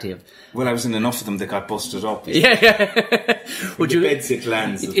party of. Well, I was in enough of them that got busted up. Yeah. Would you bedsit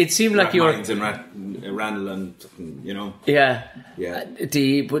lands? It seemed like you were. Randall and, you know. Yeah. Yeah.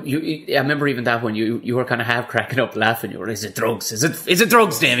 But I remember even that when you were kind of half cracking up laughing. You were, is it drugs? Is it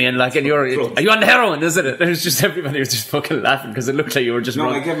drugs, Damien? Like, and are you on the heroin, isn't it? And it was just everybody was just fucking laughing because it looked like you were just... No,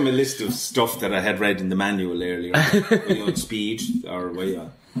 I gave him a list of stuff that I had read in the manual earlier. Were you on speed? Or were you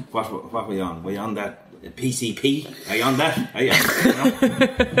on... What were you on? Were you on that PCP? Are you on that? Are you?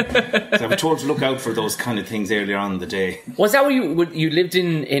 So I was told to look out for those kind of things earlier on in the day. Was that where you lived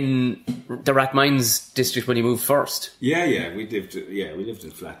in the Rathmines district when you moved first? Yeah, we lived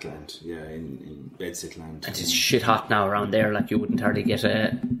in Flatland, in Bedsit land. And it's shit hot now around there. Like you wouldn't get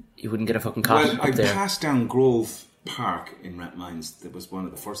a fucking cottage up there. I passed down Grove Park in Rathmines. That was one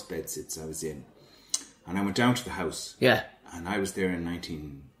of the first bedsits I was in, and I went down to the house. Yeah. And I was there in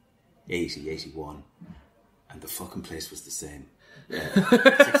 1980, 81, and the fucking place was the same. 6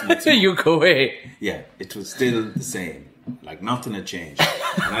 months ago. You go away. Yeah, it was still the same. Like, nothing had changed.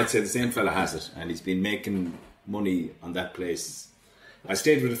 And I'd say the same fella has it, and he's been making money on that place. I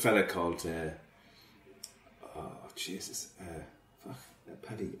stayed with a fella called,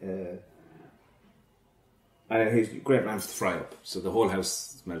 Paddy. He's a great man for the fry-up. So the whole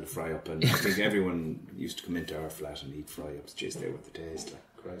house smelled of fry-up, and I think everyone used to come into our flat and eat fry-ups. Jeez, they were the taste, like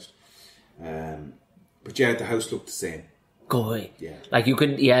Christ. But yeah, the house looked the same. Go away. Yeah. Like you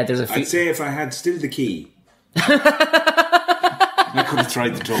could, there's a... I'd say if I had still the key, I could have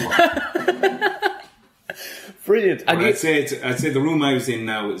tried the door. Brilliant. I'd say the room I was in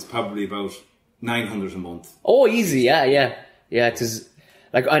now is probably about 900 a month. Oh, easy, yeah. Yeah, it is...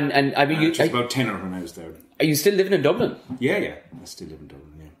 Like, and I mean... It was about tenner when I was there. Are you still living in Dublin? Yeah. I still live in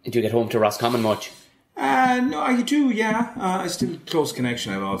Dublin, yeah. Do you get home to Roscommon much? No, I do, yeah. I still close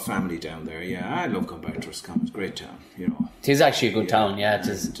connection. I have all family down there, yeah. I love going back to Roscommon. It's a great town, you know. It is actually a good town, yeah. It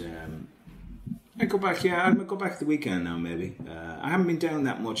is. And, I go back, I'll go back the weekend now, maybe. I haven't been down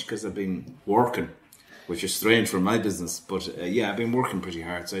that much because I've been working, which is strange for my business. But, I've been working pretty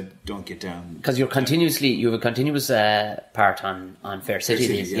hard, so I don't get down. Because you have a continuous part on Fair City.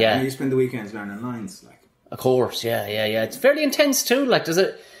 Yeah. And you spend the weekends learning lines, like. Of course, yeah. It's fairly intense too. Like, does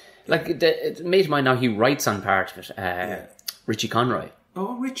it... Like, a mate of mine now, he writes on part of it. Richie Conroy.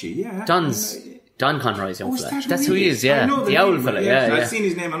 Oh, Richie, yeah. Don Conroy's young fella. That's who he is, I know the owl fella, yeah. I've seen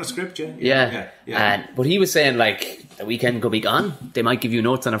his name on a script, yeah. But he was saying, like, the weekend could be gone. They might give you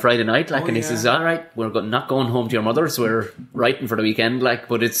notes on a Friday night, like, and he says, all right, we're not going home to your mother's, we're writing for the weekend, like,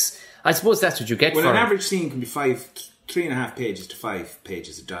 but it's... I suppose that's what you get for... Well, an average scene can be 3.5 pages to 5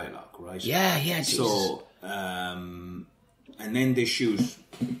 pages of dialogue, right? Yeah, Jesus. So, and then they shoot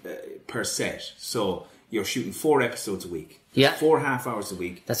per set. So you're shooting 4 episodes a week. Yeah. 4 half hours a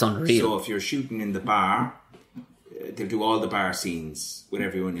week. That's unreal. So if you're shooting in the bar, they'll do all the bar scenes with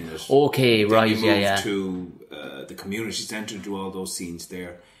everyone in it. Okay, then right, you move yeah. to the community centre to do all those scenes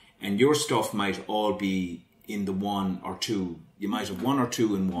there. And your stuff might all be in the 1 or 2. You might have 1 or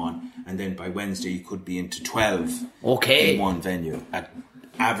 2 in one, and then by Wednesday you could be into 12 in one venue at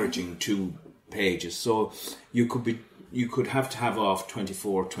averaging 2 pages. So you could have to have off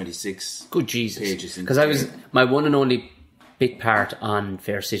 24, 26 Good Jesus. pages. Because my one and only big part on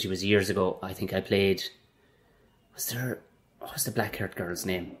Fair City was years ago. I think I played... what was the black-haired girl's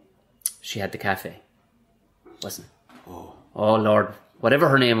name? She had the cafe. Wasn't it? Oh, Lord. Whatever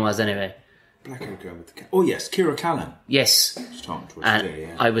her name was, anyway. Black-haired girl with the cafe. Oh, yes, Ciara Callan. Yes.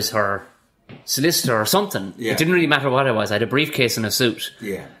 And I was her solicitor or something. Yeah. It didn't really matter what I was. I had a briefcase and a suit.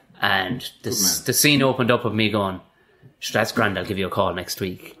 Yeah. And the scene opened up of me going, sure, that's grand, I'll give you a call next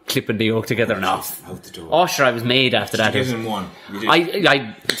week. Clipping the yoke together and off. Out the door. Oh, sure, I was made after that. You did in one.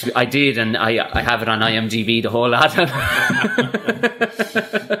 I did, and I have it on IMDb, the whole lot.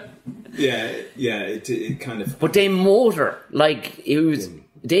 It kind of... But they motor, like, it was...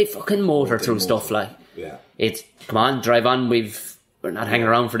 They fucking motor through stuff, like. Yeah. It's, come on, drive on, we're not hanging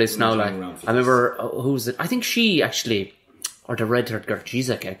around for this now, like. I remember, who's it? I think she actually... Or the red-haired girl,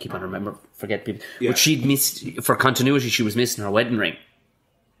 jeez, I can't keep on forget people. Yeah. But she'd missed, for continuity, she was missing her wedding ring.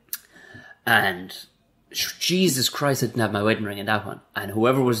 And Jesus Christ, I didn't have my wedding ring in that one. And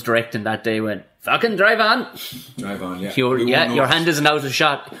whoever was directing that day went, fucking drive on. Drive on, yeah. Your hand isn't out of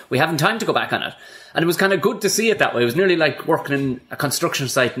shot. We haven't time to go back on it. And it was kind of good to see it that way. It was nearly like working in a construction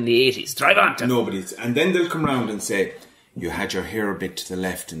site in the 80s. Drive on. And then they'll come round and say, you had your hair a bit to the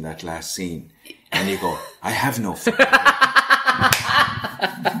left in that last scene. And you go, I have no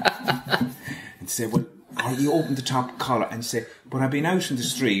and say, well, or you open the top collar and say, but I've been out in the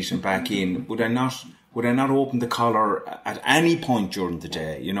street and back in, would I not open the collar at any point during the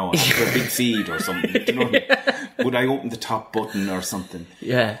day, you know, after a big feed or something, you know what I mean? Would I open the top button or something?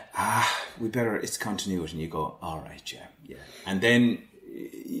 Yeah. We better, it's continuity. And you go, all right, yeah. And then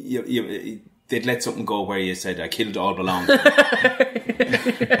they'd let something go where you said, I killed all belong.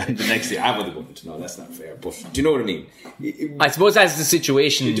 And the next day, I would have gone, no, that's not fair. But do you know what I mean? I suppose that's the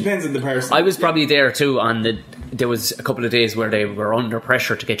situation. It depends on the person. I was probably there too there was a couple of days where they were under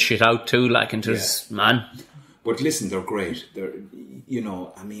pressure to get shit out too, like, and man. But listen, they're great. They're, you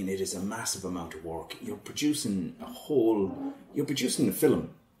know, I mean, it is a massive amount of work. You're producing a film.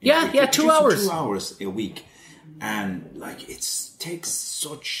 Yeah, 2 hours. 2 hours a week. And, like, takes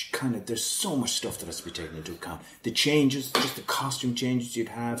such kind of... There's so much stuff that has to be taken into account. The changes, just the costume changes you'd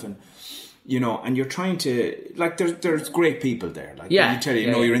have, and, you know, and you're trying to... Like, there's great people there. Like, you tell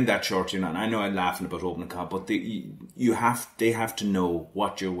you, you're in that short, you're not. I know I'm laughing about opening camp, but they have to know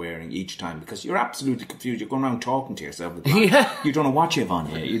what you're wearing each time, because you're absolutely confused. You're going around talking to yourself. Yeah. You don't know what you have on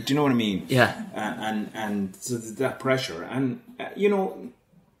you. Do you know what I mean? Yeah. And so there's that pressure. And, you know,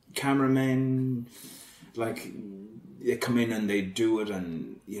 cameramen... Like, they come in and they do it,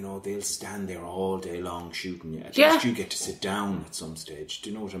 and, you know, they'll stand there all day long shooting you. At least you get to sit down at some stage. Do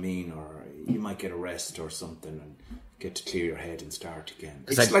you know what I mean? Or you might get a rest or something and get to clear your head and start again.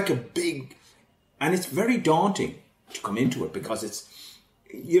 It's like a big... And it's very daunting to come into it, because it's...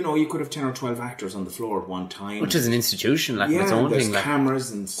 You know, you could have 10 or 12 actors on the floor at one time. Which is an institution, like, its own thing. There's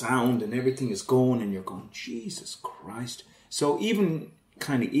cameras and sound and everything is going, and you're going, Jesus Christ. So even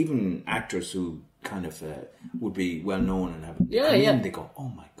actors who... kind of would be well known and have they go, oh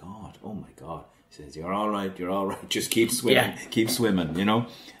my god, he says, you're all right, just keep swimming, you know,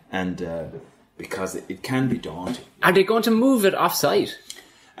 and because it can be daunting. Are they going to move it off-site?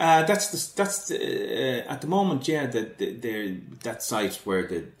 That's at the moment, that site where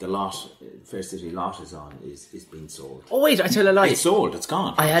the lot, Fair City lot is on is being sold. Oh wait, I tell a lie. It's sold, it's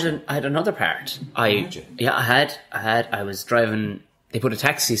gone. I had another part. I was driving, they put a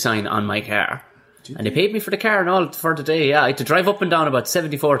taxi sign on my car. And they paid me for the car and all for the day. Yeah, I had to drive up and down about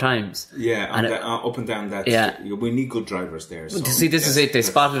 74 times. Yeah, and up and down that. Yeah, we need good drivers there. So see, this is it. They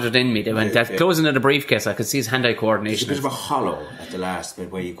spotted it in me. They went closing in the briefcase. I could see his hand-eye coordination. There's a bit of a hollow at the last bit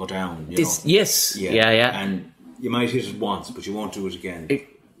where you go down. Yes. Yeah. And you might hit it once, but you won't do it again.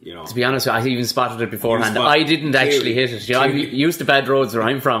 You know. To be honest, I even spotted it beforehand. I didn't actually hit it. I'm used to bad roads where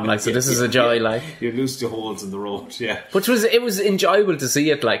I'm from, like, so this is a joy, like. You're used to holes in the road, yeah. But it was enjoyable to see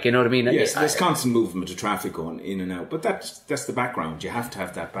it, like, you know what I mean? Yes, there's constant movement of traffic going in and out, but that's the background. You have to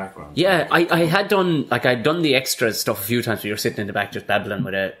have that background. Yeah, I'd done the extra stuff a few times where you're sitting in the back just babbling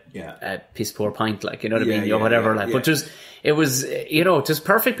with a piss poor pint, like, you know what I mean? Or whatever, like. But it was, you know, just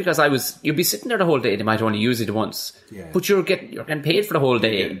perfect, because you'd be sitting there the whole day. They might only use it once, but you're getting paid for the whole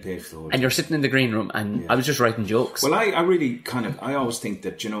day, and you're sitting in the green room, and I was just writing jokes. Well, I really I always think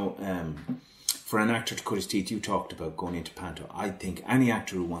that, you know, for an actor to cut his teeth, you talked about going into panto. I think any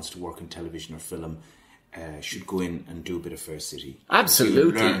actor who wants to work in television or film should go in and do a bit of Fair City.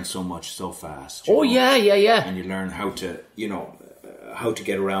 Absolutely, you learn so much so fast. Oh, yeah, and you learn how to, you know, how to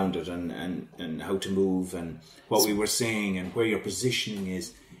get around it and how to move and what we were saying and where your positioning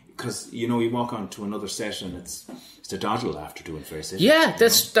is, because, you know, you walk onto another set and it's a doddle after doing Fair City. Yeah,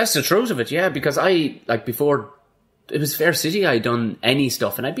 that's the truth of it. Yeah, because before it was Fair City, I'd done any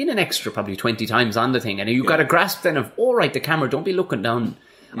stuff, and I'd been an extra probably 20 times on the thing, and you got a grasp then of, all right, the camera, don't be looking down.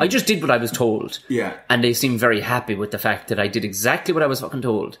 I just did what I was told. Yeah. And they seemed very happy with the fact that I did exactly what I was fucking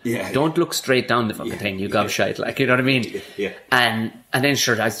told. Yeah. Don't look straight down the fucking thing, you gobshite, like, you know what I mean? Yeah. And then,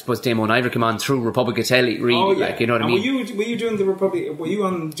 sure, I suppose Damo Ivor came on through Republic Telly, really, like, you know what I mean? Were you doing the Republic, were you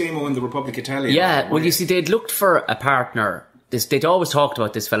on Damo in the Republic Telly? Yeah, well, you see, they'd looked for a partner. They'd always talked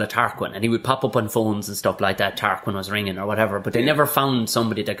about this fella Tarquin, and he would pop up on phones and stuff like that. Tarquin was ringing or whatever, but they never found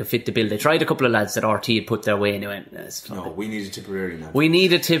somebody that could fit the bill. They tried a couple of lads that RT had put their way, and they went, no, we need a Tipperary man. We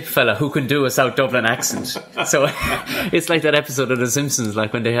need a tip fella who can do a South Dublin accent. So it's like that episode of The Simpsons,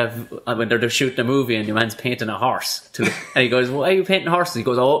 like when they're shooting a movie and your man's painting a horse, and he goes, "Why are you painting horses?" He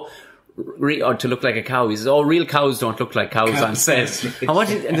goes, "Oh, or to look like a cow." He says, "Oh, real cows don't look like cows on set."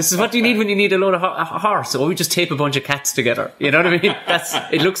 And this is what you need when you need a load of a horse. Or we just tape a bunch of cats together. You know what I mean?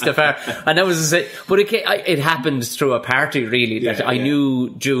 It looks the far. And that was but it happened through a party, really. That I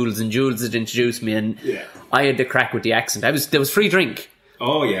knew Jules, and Jules had introduced me, and I had the crack with the accent. There was free drink.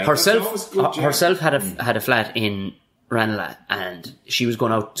 Oh yeah, herself had a flat in Ranelagh, and she was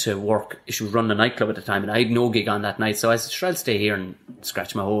going out to work. She was running a nightclub at the time, and I had no gig on that night, so I said, sure, I'll stay here and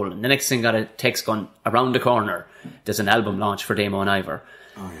scratch my hole. And the next thing, got a text gone around the corner, there's an album launch for Damo Ivor.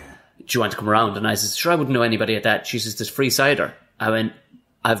 Oh yeah. Do you want to come around? And I said, sure, I wouldn't know anybody at that. She says, there's free cider. I went,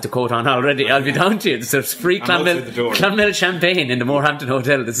 I have the coat on already. I'll be down to you. There's free Clonmel champagne in the Moorhampton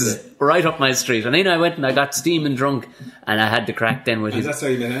Hotel. This is right up my street. And then I went and I got steaming drunk, and I had the crack then with him. That's how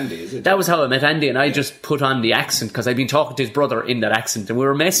you met Andy, is it? That was how I met Andy, and I just put on the accent because I'd been talking to his brother in that accent, and we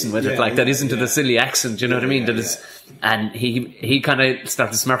were messing with it that isn't a silly accent. You know what I mean? And he kind of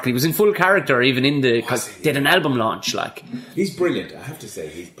started smirking. He was in full character even in because did an album launch. Like he's brilliant. I have to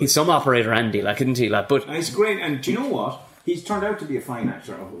say he's some operator, Andy. Like isn't he? Like but he's great. And do you know what? He's turned out to be a fine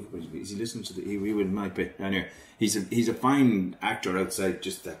actor. Is he listening to he might be anyway. He's a fine actor outside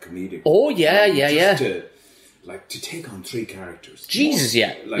just that comedic. Oh yeah. To take on 3 characters. Jesus,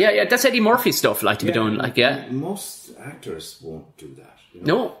 that's Eddie Murphy stuff. Like to be doing, most actors won't do that. You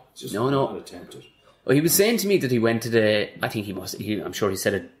know? No, not attempted. Well, he was saying to me that he went to I think I'm sure he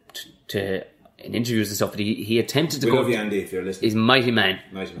said it to in interviews and stuff. But he attempted to go. Love you, Andy, if you're listening. He's mighty man.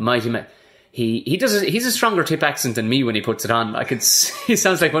 He's a stronger tip accent than me when he puts it on. Like he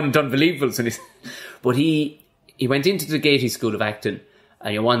sounds like one of the Unbelievables. But he went into the Gaiety School of Acting,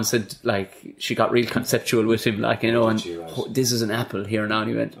 and your one said like she got real conceptual with him, like this is an apple here now.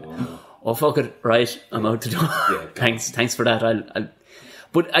 And he went, oh fuck it, right? I'm out the door. Yeah, thanks for that.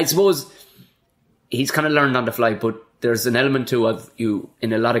 But I suppose he's kind of learned on the fly. But there's an element too of you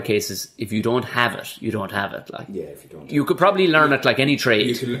in a lot of cases. If you don't have it, you don't have it. Like if you don't, you could probably learn it like any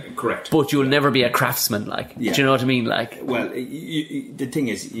trade. Correct. But you'll never be a craftsman. Like, do you know what I mean? Like, well, the thing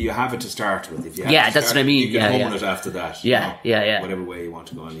is, you have it to start with. If you have that's what I mean. You can hone it after that. Yeah. Whatever way you want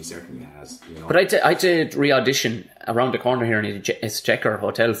to go, and he certainly has. You know. But I did re-audition around the corner here in the Checker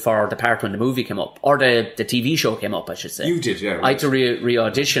Hotel for the part when the movie came up, or the TV show came up, I should say. You did, yeah. Right. I had to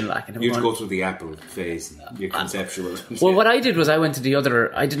re-audition, like. And you had to go through the Apple phase, your conceptual. Well, what I did was I went to the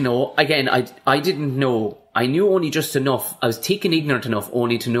other. I didn't know. Again, I didn't know. I knew only just enough. I was taken ignorant enough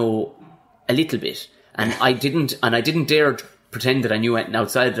only to know a little bit, and I didn't dare pretend that I knew anything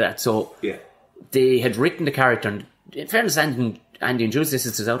outside of that. So they had written the character. And in fairness, Andy and Jules, this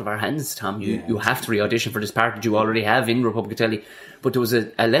is out of our hands, Tom. You have to re-audition for this part that you already have in Republic of Telly. But there was a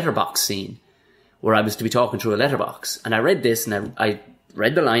letterbox scene where I was to be talking through a letterbox, and I read this, and I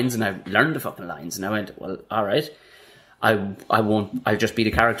read the lines, and I learned the fucking lines, and I went, well, all right. I'll just be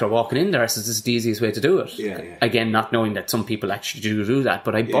the character walking in there. I said, this is the easiest way to do it. Again, not knowing that some people actually do that,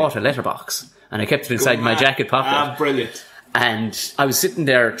 but I bought a letterbox and I kept it inside my jacket pocket. Brilliant. And I was sitting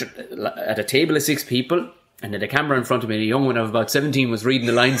there at a table of 6 people, and had a camera in front of me. A young one of about 17 was reading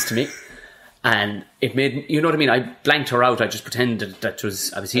the lines to me. And it made, you know what I mean? I blanked her out. I just pretended I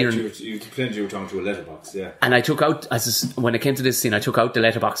was hearing. You pretended you were talking to a letterbox, yeah. And I took out, when it came to this scene, I took out the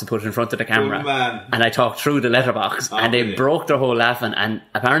letterbox and put it in front of the camera. Good man. And I talked through the letterbox, and they broke their whole laughing. And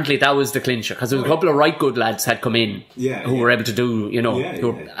apparently that was the clincher, because there was a couple of right good lads had come in who were able to do,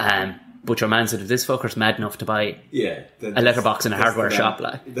 but your man said, if this fucker's mad enough to buy a letterbox in a hardware shop,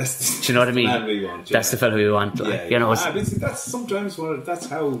 like, do you know what I mean? That's the fellow we want, like, you know. That's sometimes that's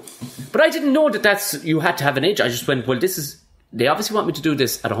how. But I didn't know that you had to have an age. I just went, well, they obviously want me to do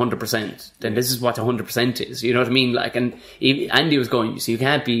this at 100%. Then this is what 100% is. You know what I mean? Like, and Andy was going, you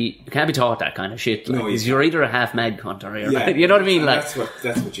can't be taught that kind of shit. Like, no, you're either a half mad cunt or you know what I mean? Like,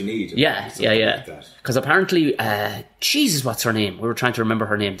 that's what you need. Yeah. Because apparently, Jesus, what's her name? We were trying to remember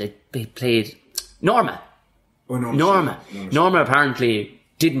her name. They played Norma. Oh, Norma apparently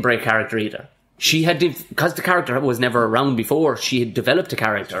didn't break character either. She had, because the character was never around before, she had developed a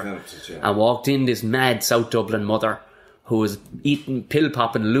character and walked in this mad South Dublin mother who was eating,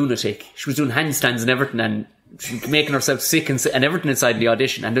 pill-popping lunatic. She was doing handstands and everything, and she was making herself sick and everything inside the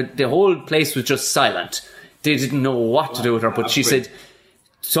audition. And the whole place was just silent. They didn't know what to do with her, but she said,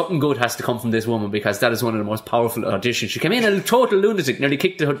 something good has to come from this woman, because that is one of the most powerful auditions. She came in a total lunatic, nearly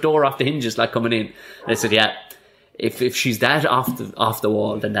kicked the door off the hinges like coming in. And I said, if she's that off the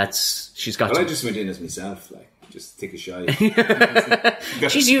wall, then she's got I just went in as myself, like. Just take a shot.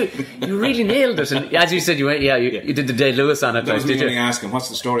 Jeez, you really nailed it. And as you said, you did the Day Lewis on it. That was me when I asked him, what's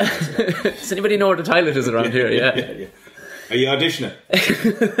the story? Does anybody know where the toilet is around here? Yeah. Are you auditioning?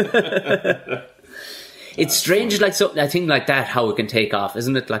 It's strange, like something, a thing like that, how it can take off,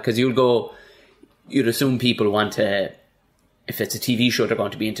 isn't it? Like, because you'd assume people want to, if it's a TV show they're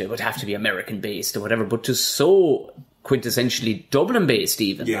going to be into, it would have to be American based or whatever, but just so quintessentially Dublin based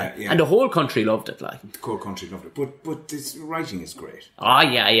even, and the whole country loved it, like the whole country loved it. But this writing is great.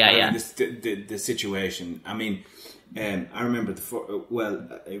 Yeah. The situation. I mean, I remember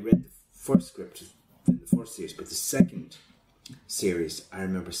I read the first script in the first series, but the second series, I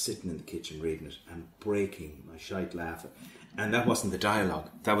remember sitting in the kitchen reading it and breaking my shite laughing. And that wasn't the dialogue.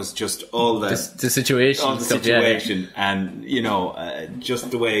 That was just all the situation, and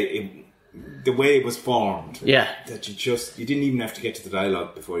just the way the way it was formed. Yeah. That you didn't even have to get to the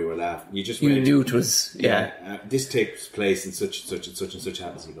dialogue before you were laughing. You just knew it was, this takes place in such and such and such and such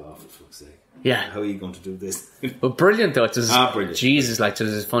happens. You go, oh, for fuck's sake. Yeah. How are you going to do this? But brilliant though. It was, brilliant. Jesus, like, it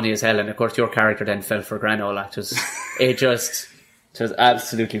was funny as hell. And of course your character then fell for Glenroe. Like, it was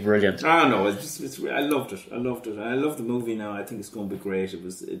absolutely brilliant. I know. I loved it. I love the movie now. I think it's going to be great.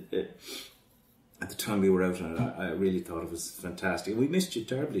 At the time we were out on it, I really thought it was fantastic. We missed you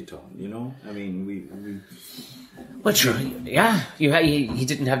terribly, Tom, you know? I mean, we... Well, sure, yeah. He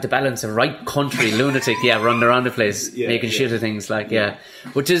didn't have the balance of right country lunatic, running around the place, making shit of things, like,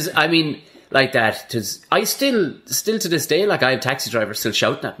 Which is, I mean, like that. I still to this day, like, I have taxi drivers still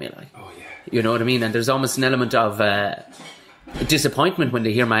shouting at me, like. Oh, yeah. You know what I mean? And there's almost an element of disappointment when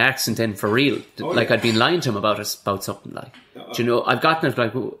they hear my accent in for real. I'd been lying to them about something, like. Do you know, I've gotten it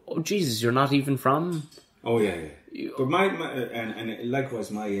like, oh Jesus, you're not even from. Oh yeah. But my and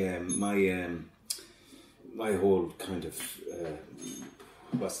likewise my whole kind of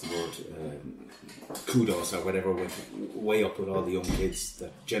what's the word, kudos or whatever went way up with all the young kids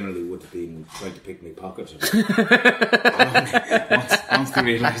that generally would have been trying to pick me pocket. once they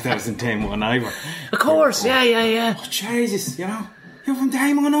realised I was in Damo Ivor. Of course, yeah. Oh Jesus, you know, you're from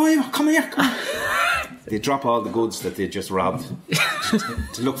Damo Ivor. Come here. They drop all the goods that they just robbed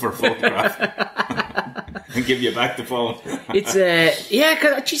to look for a photograph and give you back the phone. It's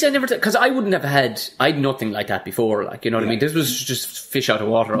because I never because I wouldn't have I'd nothing like that before, like, you know what I mean. This was just fish out of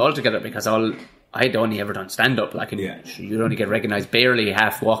water altogether because I'd only ever done stand up, like, and you'd only get recognised barely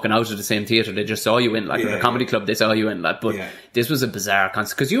half walking out of the same theatre they just saw you in, like, at a comedy club they saw you in, like. But this was a bizarre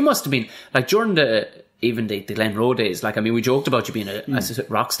concept because you must have been like during the Glenroe days, like, I mean, we joked about you being a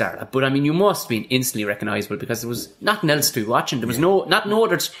rock star, but I mean, you must have been instantly recognisable because there was nothing else to be watching. There was no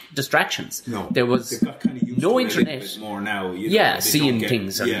other distractions. No, there was no internet. More now, seeing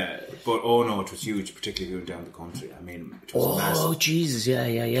things. But it was huge, particularly going down the country. I mean, it was massive. Oh Jesus, yeah.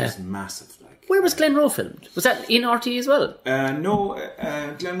 It was massive. Like, where was Glenroe filmed? Was that in RT as well? No,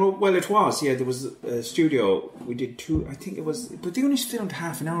 Glenroe. Well, it was. Yeah, there was a studio. We did 2. I think it was, but they only filmed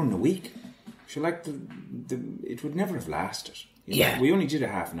half an hour in a week. So, like, it would never have lasted. You know? We only did a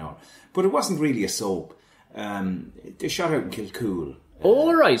half an hour. But it wasn't really a soap. They shot out in Kilcool.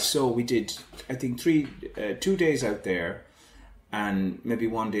 All right. So we did, I think, 2 days out there and maybe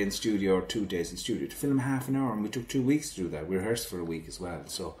 1 day in studio or 2 days in studio to film half an hour. And we took 2 weeks to do that. We rehearsed for a week as well.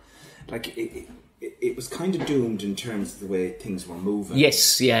 So, like, it was kind of doomed in terms of the way things were moving.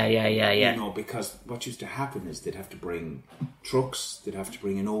 Yes, yeah. You know, because what used to happen is they'd have to bring trucks, they'd have to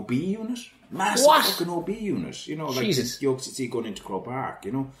bring an OB unit. Massive fucking OB unit, you know, like the yokes you see going into Crow Park,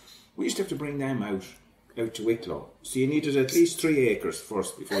 you know. We used to have to bring them out to Wicklow. So you needed at least 3 acres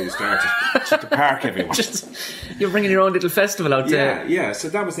first before you started to park everyone. You're bringing your own little festival out there. Yeah, so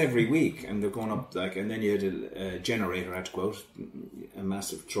that was every week, and they're going up, like, and then you had a generator had to go out, a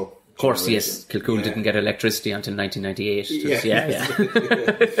massive truck. Of course, yes, Kilcool didn't get electricity until 1998. Yeah.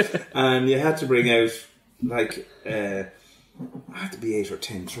 And you had to bring out, like, I had to be 8 or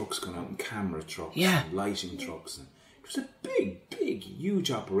 10 trucks going out, and camera trucks, and lighting trucks. And it was a big, huge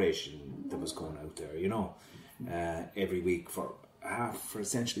operation that was going out there, you know, every week for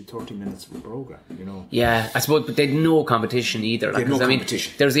essentially 30 minutes of a program, you know. Yeah, I suppose, but they had no competition either. Like,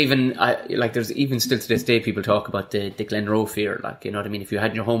 competition. There's even still to this day people talk about the Glenroe fear, like, you know what I mean. If you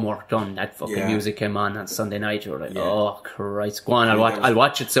had your homework done, that fucking music came on Sunday night, you're like, oh Christ, go on, I'll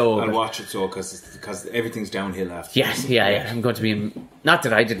watch it. So because everything's downhill after. Yeah. I'm going to be not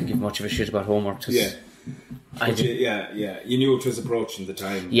that I didn't give much of a shit about homework. You knew it was approaching the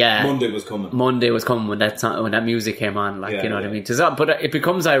time. Monday was coming when that music came on, like, you know what I mean. But it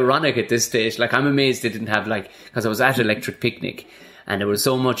becomes ironic at this stage. Like, I'm amazed they didn't have, like, because I was at Electric Picnic and there was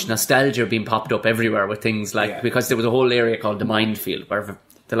so much nostalgia being popped up everywhere with things like, because there was a whole area called the Minefield where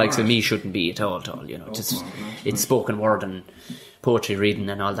the likes of me shouldn't be at all, you know. It's spoken word and poetry reading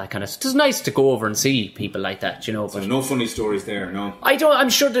and all that kind of stuff. It's nice to go over and see people like that, you know. So no funny stories there, no? I'm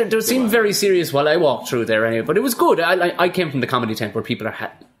sure they seemed very serious while I walked through there anyway, but it was good. I came from the comedy tent where people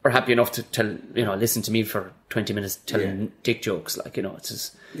are happy enough to tell, you know, listen to me for 20 minutes telling dick jokes, like, you know, it's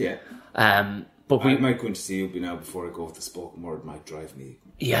just... Yeah. But I might go in to see you now before I go with the spoken word. Might drive me.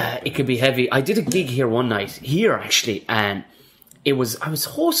 Yeah, it could be heavy. I did a gig here one night, actually, and I was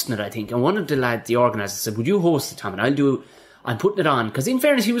hosting it, I think, and one of the organisers said, would you host it, Tom? And I'm putting it on, because in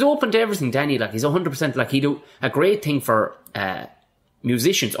fairness, he was open to everything, Danny, like, he's 100%, like, he do a great thing for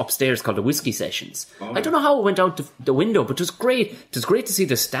musicians upstairs called the Whiskey Sessions. I don't know how it went out the window, but it was great. It was great to see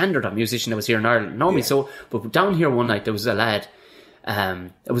the standard of musician that was here in Ireland. Normally, but down here one night, there was a lad,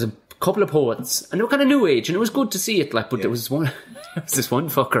 it was a couple of poets, and they were kind of new age, and it was good to see it. Like, but there was this one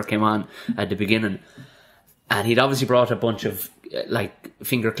fucker came on at the beginning, and he'd obviously brought a bunch of like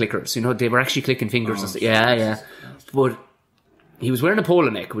finger clickers. You know, they were actually clicking fingers. But he was wearing a polo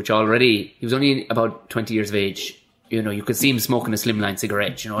neck, which he was only about 20 years of age. You know, you could see him smoking a slimline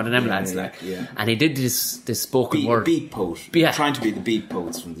cigarette. You know what them lads like. Yeah. And he did this spoken word. Beat poet. Yeah. Trying to be the beat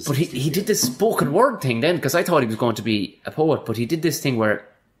poets from the 60s. But he did this spoken word thing then, because I thought he was going to be a poet. But he did this thing where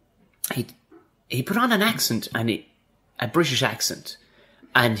he put on an accent, a British accent,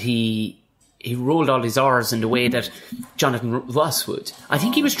 and he rolled all his R's in the way that Jonathan Ross would. I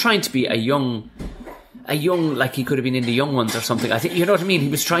think he was trying to be a young, like he could have been in the Young Ones or something. I think, you know what I mean? He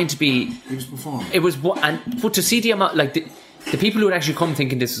was trying to be... He was performing. It was... But to see the amount... Like, the people who had actually come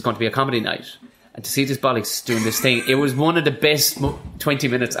thinking this was going to be a comedy night, and to see this bollocks doing this thing, it was one of the best 20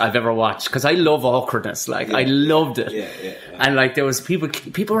 minutes I've ever watched, because I love awkwardness. Like, I loved it. Yeah. And, like, there was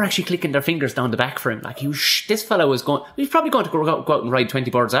people were actually clicking their fingers down the back for him. Like, this fella was going... He was probably going to go out and ride 20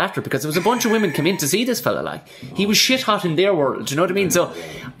 birds after, because there was a bunch of women come in to see this fella. Like, he was shit hot in their world. Do you know what I mean? So,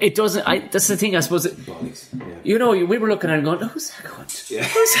 it doesn't... that's the thing, I suppose... You know, we were looking at him going, who's that cunt? Yeah.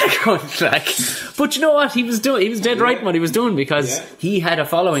 Who's that cunt? Like, but you know what he was doing? He was dead right in what he was doing, because he had a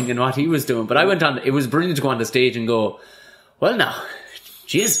following in what he was doing. But I went on... It was brilliant to go on the stage and go, well, now,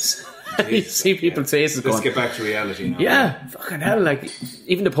 Jesus. You see people's faces going... Let's get back to reality now. Yeah, fucking hell, like,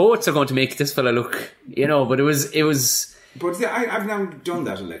 even the poets are going to make this fella look, you know, but it was... But I've now done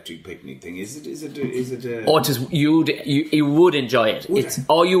that electric picnic thing. Is it? You would enjoy it.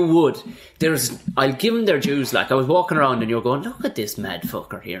 You would. I'll give them their dues. Like, I was walking around and you're going, look at this mad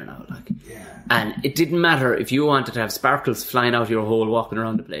fucker here now. Like, and it didn't matter if you wanted to have sparkles flying out of your hole walking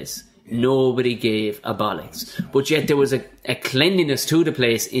around the place. Nobody gave a bollocks. But yet there was a cleanliness to the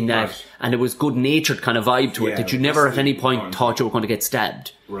place in that, and it was good-natured kind of vibe to it, that you never at any point thought you were going to get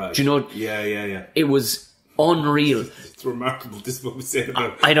stabbed. Right. Do you know? Yeah. It was unreal. It's remarkable this what we said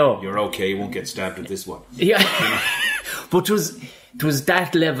about... I know. You're okay, you won't get stabbed with this one. Yeah. But it was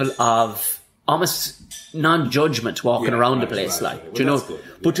that level of almost non-judgment walking around the place, like, well, do you know? Good.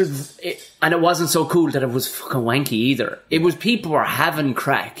 But and it wasn't so cool that it was fucking wanky either. It was people were having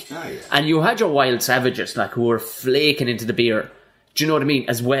crack, and you had your wild savages like who were flaking into the beer. Do you know what I mean?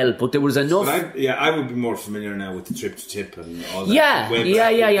 As well, but there was enough. But I would be more familiar now with the trip to tip and all that. Yeah. But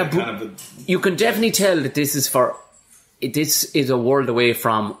you can definitely tell that this is a world away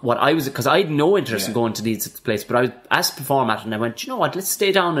from what I was, because I had no interest in going to these places, but I was asked to perform at it, and I went, you know what, let's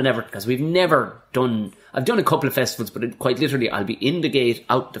stay down in Everton, because I've done a couple of festivals, but quite literally I'll be in the gate,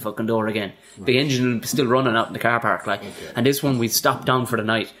 out the fucking door again. Right. The engine will be still running out in the car park, like. Okay. And this one we stopped down for the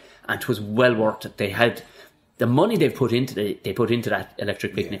night, and it was well worth it. They had the money they put into that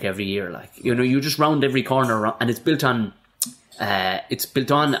electric picnic every year, like, you know, you just round every corner around, and it's built on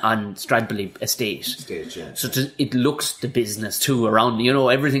Stradbally Estate. So it looks the business too around, you know,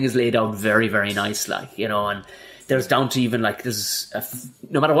 everything is laid out very, very nice, like, you know, and there's down to even like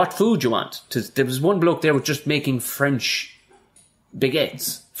no matter what food you want. There was one bloke there with just making French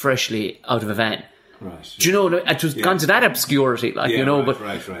baguettes freshly out of a van. Right. Do you know, it was gone to that obscurity, like, you know, but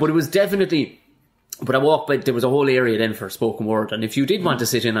it was definitely... But I walked by, there was a whole area then for spoken word, and if you did want to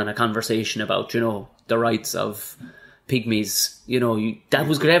sit in on a conversation about, you know, the rights of pygmies, you know, that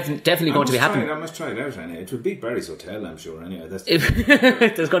was definitely going to be happening. I must try it out, anyway. It would beat Barry's Hotel, I'm sure, anyway.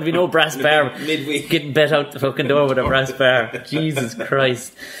 There's going to be no brass bar midweek getting bet out the fucking door with a brass bar. Jesus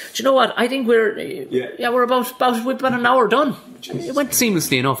Christ. Do you know what? I think we're about an hour done. Jesus. It went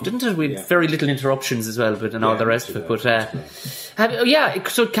seamlessly enough, didn't it? We had very little interruptions as well, but all the rest of it. But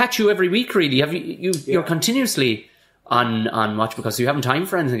so catch you every week, really. You're continuously on watch, because you haven't time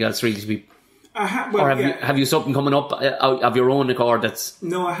for anything else really to be... have you something coming up of your own accord that's...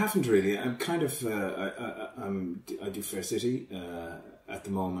 No, I haven't really. I'm kind of... I do Fair City at the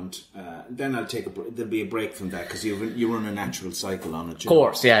moment. Then I'll take there'll be a break from that, because you run a natural cycle on it. Of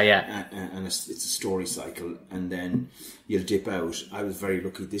course, yeah. And it's a story cycle, and then you'll dip out. I was very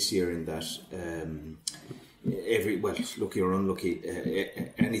lucky this year in that... lucky or unlucky,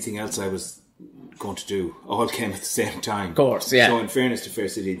 anything else I was going to do all came at the same time. Of course, yeah. So in fairness to Fair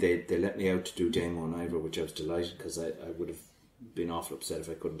City, they let me out to do Damo Ivor, which I was delighted, because I would have been awful upset if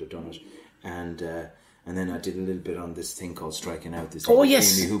I couldn't have done it. And then I did a little bit on this thing called Striking Out. This Amy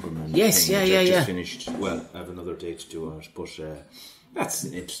Huberman. Yes, thing, yeah. Just finished. Well, I have another day to do it, but that's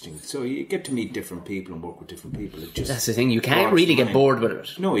interesting. So you get to meet different people and work with different people. That's the thing. You can't really get bored with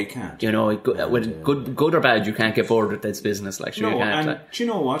it. No, you can't. You know, good or bad, you can't get bored with this business. Like, sure, you can't. Do you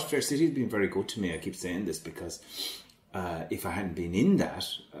know what? Fair City's been very good to me. I keep saying this because if I hadn't been in that,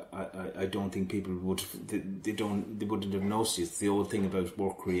 I don't think people would. They wouldn't have noticed. It's the old thing about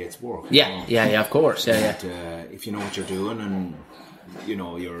work creates work. Yeah, of course. Yeah. If you know what you're doing and you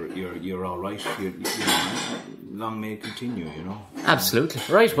know you're all right, long may it continue. Absolutely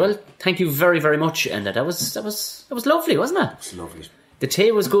right. Well, thank you very, very much, Enda. That was lovely, wasn't it? It's lovely. The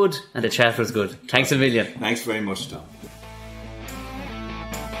tea was good and the chat was good. Thanks a million. Thanks very much, Tom.